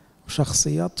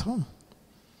وشخصياتهم،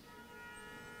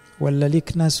 ولا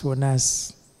ليك ناس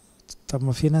وناس؟ طب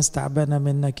ما في ناس تعبانة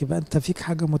منك، يبقى أنت فيك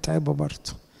حاجة متعبة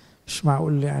برضه. مش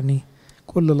معقول يعني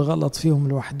كل الغلط فيهم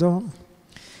لوحدهم.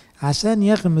 عشان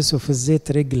يغمسوا في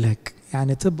الزيت رجلك،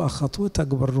 يعني تبقى خطوتك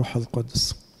بالروح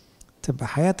القدس، تبقى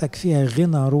حياتك فيها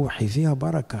غنى روحي، فيها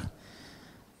بركة،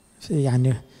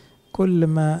 يعني كل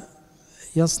ما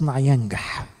يصنع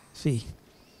ينجح فيه،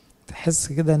 تحس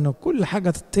كده انه كل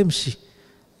حاجة تمشي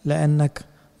لأنك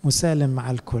مسالم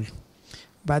مع الكل.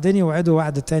 بعدين يوعده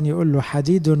وعد تاني يقول له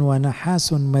حديد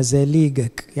ونحاس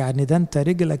مزاليجك، يعني ده انت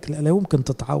رجلك لا يمكن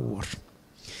تتعور،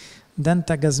 ده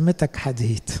انت جزمتك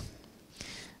حديد.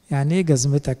 يعني ايه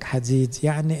جزمتك حديد؟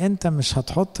 يعني انت مش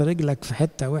هتحط رجلك في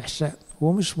حتة وحشة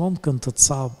ومش ممكن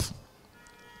تتصاب،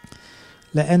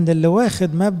 لأن اللي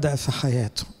واخد مبدأ في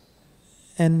حياته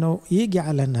انه يجي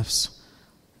على نفسه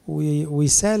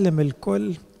ويسالم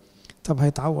الكل، طب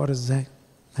هيتعور ازاي؟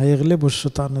 هيغلبه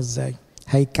الشيطان ازاي؟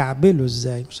 هيكعبله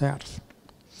ازاي؟ مش هيعرف.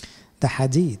 ده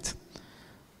حديد.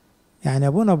 يعني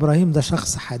ابونا ابراهيم ده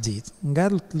شخص حديد،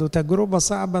 جات له تجربة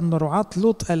صعبة ان رعاة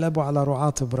لوط قلبوا على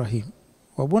رعاة ابراهيم،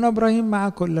 وابونا ابراهيم معاه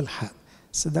كل الحق،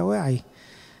 بس ده واعي،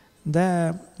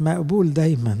 ده مقبول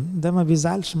دايما، ده ما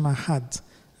بيزعلش مع حد.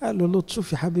 قال له لوط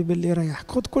شوف يا حبيبي اللي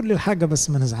يريحك، خد كل الحاجة بس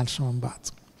ما نزعلش من بعض،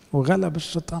 وغلب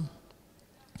الشيطان.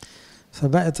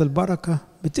 فبقت البركة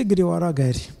بتجري وراه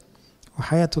جاري،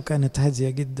 وحياته كانت هادية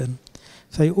جدا.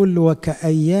 فيقول له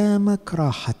وكأيامك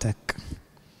راحتك،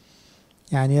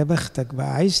 يعني يا بختك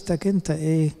بقى عيشتك انت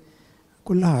ايه؟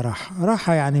 كلها راحة.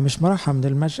 راحة يعني مش راحة من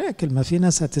المشاكل، ما في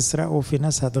ناس هتسرقه وفي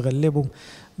ناس هتغلبه،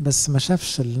 بس ما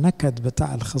شافش النكد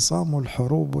بتاع الخصام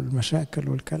والحروب والمشاكل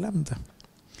والكلام ده.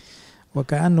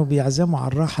 وكأنه بيعزموا على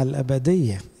الراحة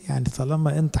الأبدية. يعني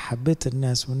طالما أنت حبيت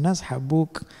الناس والناس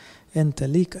حبوك، أنت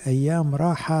ليك أيام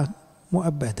راحة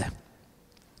مؤبدة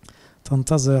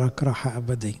تنتظرك، راحة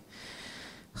أبدية.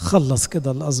 خلص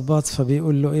كده الأسباط،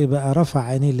 فبيقول له إيه بقى؟ رفع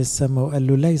عينيه للسماء وقال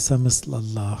له ليس مثل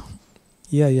الله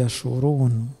يا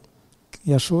يشورون.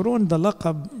 يشورون ده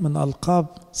لقب من ألقاب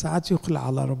ساعات يقلع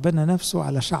على ربنا نفسه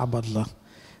على شعب الله،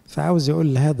 فعاوز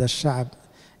يقول لهذا الشعب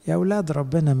يا أولاد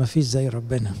ربنا ما فيش زي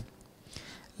ربنا.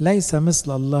 ليس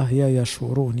مثل الله يا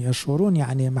يشورون. يشورون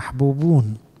يعني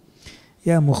محبوبون،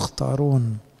 يا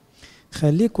مختارون،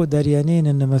 خليكوا دريانين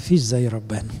ان ما فيش زي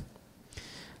ربنا.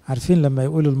 عارفين لما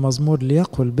يقول المزمور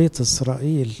ليقل بيت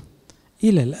إسرائيل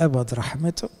إلى الأبد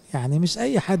رحمته، يعني مش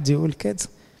أي حد يقول كده،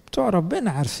 بتوع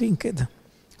ربنا عارفين كده،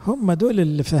 هم دول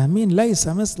اللي فاهمين ليس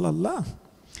مثل الله.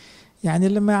 يعني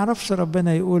اللي ما يعرفش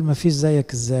ربنا يقول ما فيش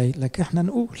زيك ازاي، لكن احنا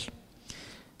نقول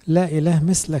لا إله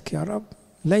مثلك يا رب،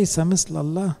 ليس مثل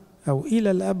الله، أو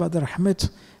إلى الأبد رحمته،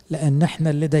 لأن احنا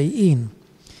اللي ضايقين.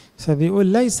 فبيقول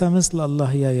ليس مثل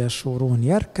الله يا يشورون،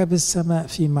 يركب السماء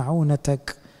في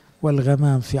معونتك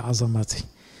والغمام في عظمته.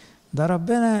 ده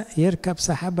ربنا يركب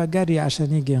سحابة جري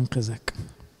عشان يجي ينقذك.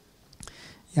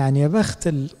 يعني يا بخت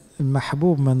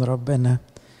المحبوب من ربنا،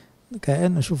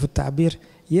 كأنه شوف التعبير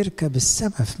يركب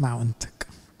السماء في معونتك.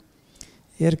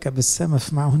 يركب السماء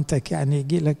في معونتك يعني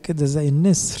يجي لك كده زي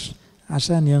النسر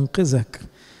عشان ينقذك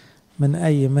من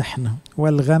أي محنة.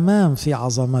 والغمام في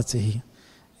عظمته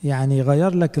يعني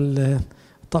يغير لك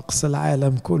طقس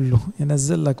العالم كله،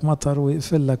 ينزل لك مطر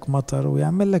ويقفل لك مطر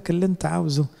ويعمل لك اللي انت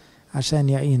عاوزه عشان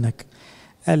يعينك.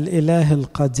 الإله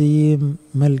القديم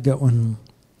ملجأ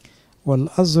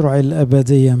والأزرع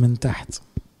الأبدية من تحت.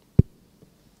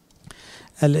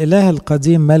 الإله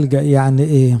القديم ملجأ يعني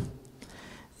إيه؟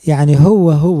 يعني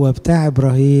هو بتاع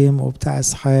إبراهيم وبتاع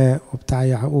إسحاق وبتاع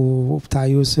يعقوب وبتاع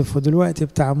يوسف ودلوقتي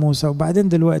بتاع موسى وبعدين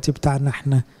دلوقتي بتاعنا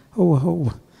احنا. هو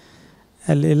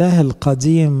الإله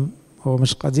القديم. هو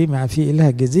مش قديم يعني في إله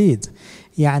جديد،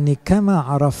 يعني كما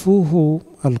عرفوه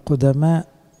القدماء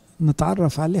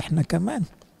نتعرف عليه احنا كمان.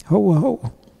 هو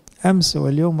أمس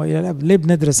واليوم وإلى الأبد. ليه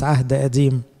بندرس عهد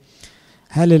قديم؟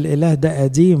 هل الإله ده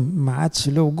قديم ما عادش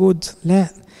له وجود؟ لا،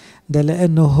 ده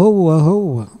لأنه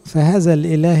هو فهذا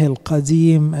الإله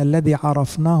القديم الذي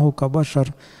عرفناه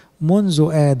كبشر منذ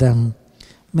آدم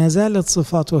ما زالت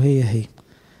صفاته هي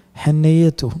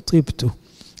حنيته، طيبته،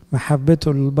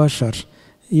 محبته للبشر،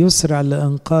 يسرع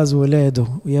لإنقاذ ولاده.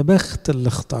 يا بخت اللي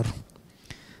اختاره،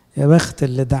 يا بخت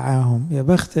اللي دعاهم، يا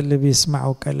بخت اللي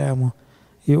بيسمعوا كلامه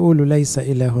يقولوا ليس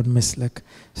إله مثلك.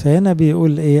 فهنا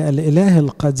بيقول إيه؟ الإله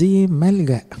القديم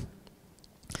ملجأ.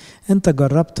 أنت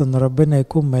جربت أن ربنا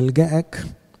يكون ملجأك؟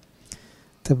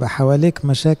 تبقى حواليك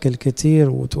مشاكل كتير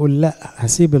وتقول لا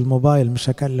هسيب الموبايل مش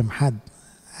هكلم حد،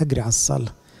 هجري على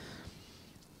الصلاة،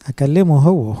 هكلمه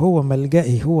هو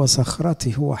ملجئي، هو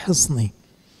صخرتي، هو حصني،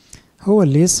 هو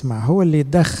اللي يسمع، هو اللي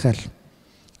يتدخل.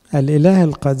 الإله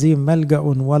القديم ملجأ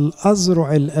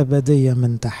والأزرع الأبدية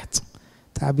من تحت.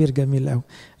 تعبير جميل أوي.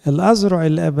 الأزرع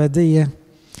الأبدية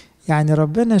يعني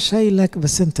ربنا شايلك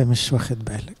بس أنت مش واخد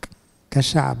بالك،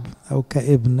 كشعب أو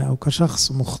كابن أو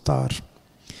كشخص مختار.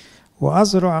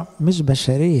 وأزرع مش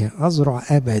بشرية، أزرع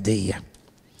أبدية.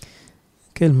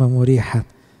 كلمة مريحة،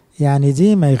 يعني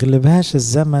دي ما يغلبهاش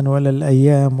الزمن ولا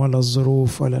الأيام ولا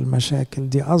الظروف ولا المشاكل.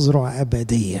 دي أزرع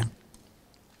أبدية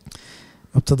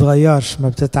ما بتتغيرش ما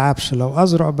بتتعبش. لو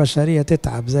أزرع بشرية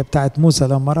تتعب زي بتاعت موسى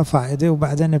لما رفع ايديه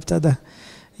وبعدين ابتدى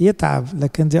يتعب،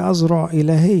 لكن دي أزرع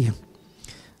إلهية،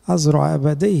 أزرع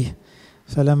أبدية.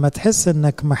 فلما تحس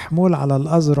انك محمول على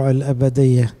الأزرع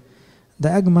الأبدية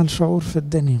ده أجمل شعور في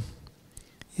الدنيا،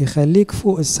 يخليك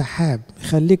فوق السحاب،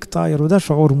 يخليك طاير. وده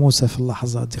شعور موسى في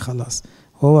اللحظات دي. خلاص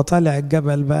وهو طالع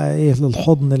الجبل بقى ايه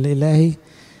للحضن الإلهي،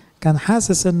 كان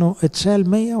حاسس انه اتشال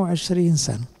 120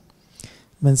 سنة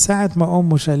من ساعة ما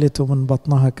أمه شالته من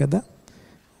بطنها كده،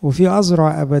 وفي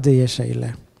أزرع أبدية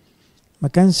شايلاه. ما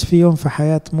كانش في يوم في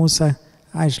حياة موسى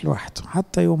عايش لوحده،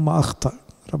 حتى يوم ما أخطأ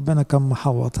ربنا كان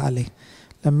محوط عليه.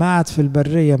 لما قعد في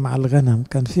البرية مع الغنم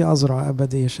كان في أزرع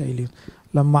أبدية شايلين.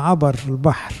 لما عبر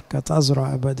البحر كانت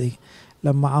أزرع أبدية.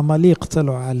 لما عماليق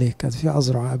طلعوا عليه كانت في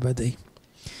أزرع أبدية.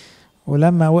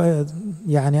 ولما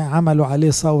يعني عملوا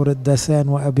عليه ثورة داسان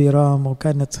وأبيرام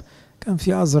كان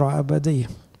في أزرع أبدية.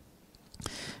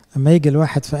 لما يجي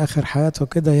الواحد في آخر حياته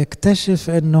كده يكتشف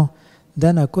إنه ده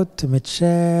أنا كنت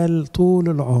متشال طول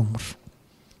العمر.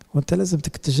 وأنت لازم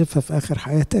تكتشفها في آخر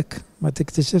حياتك، ما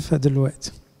تكتشفها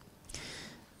دلوقتي.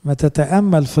 ما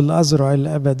تتأمل في الأزرع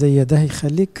الأبدية ده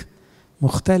يخليك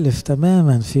مختلف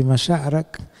تماما في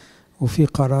مشاعرك وفي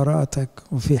قراراتك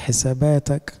وفي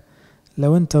حساباتك.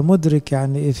 لو انت مدرك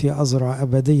يعني ايه في أزرع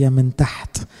أبدية من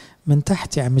تحت، من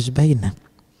تحت يعني مش باينة،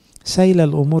 شايلة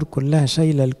الأمور كلها،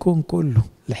 شايلة الكون كله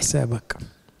لحسابك.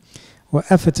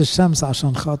 وقفت الشمس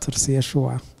عشان خاطر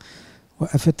يشوع،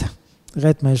 وقفتها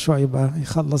لغاية ما يشوع يبقى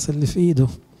يخلص اللي في ايده.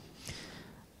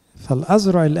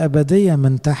 فالأزرع الأبدية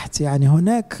من تحت يعني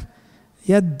هناك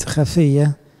يد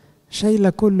خفية شايلة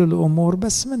كل الأمور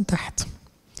بس من تحت،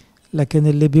 لكن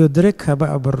اللي بيدركها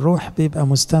بقى بالروح بيبقى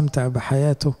مستمتع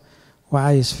بحياته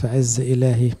وعايش في عز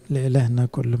إلهي. لإلهنا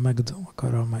كل مجد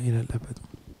وكرامة إلى الأبد.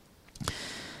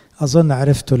 أظن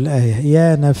عرفتوا الآية،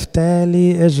 يا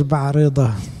نفتالي اشبع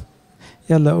رضا.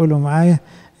 يلا قولوا معايا،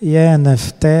 يا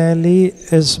نفتالي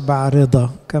اشبع رضا.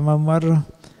 كمان مرة،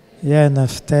 يا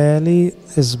نفتالي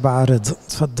اشبع رضا.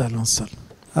 تفضلوا نصلي.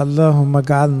 اللهم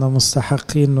اجعلنا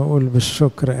مستحقين نقول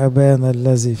بالشكر، أبانا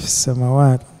الذي في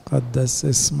السماوات قدس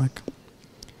اسمك،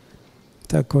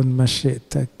 تكن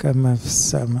مشيئتك كما في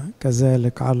السماء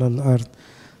كذلك على الأرض.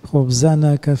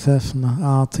 خبزنا كفافنا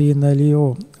أعطينا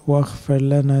اليوم، واغفر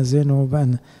لنا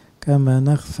ذنوبنا كما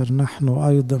نغفر نحن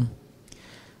أيضا،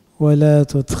 ولا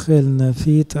تدخلنا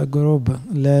في تجربة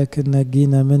لكن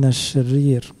نجينا من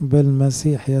الشرير،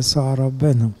 بالمسيح يسوع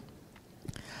ربنا.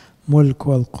 ملك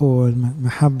والقوة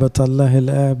محبة الله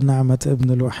الآب، نعمة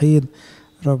ابن الوحيد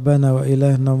ربنا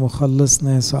وإلهنا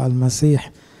مخلصنا يسوع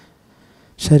المسيح،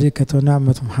 شركة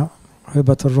ونعمة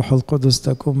محبة الروح القدس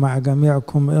تكون مع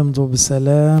جميعكم. امضوا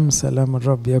بسلام، سلام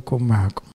الرب يكون معكم.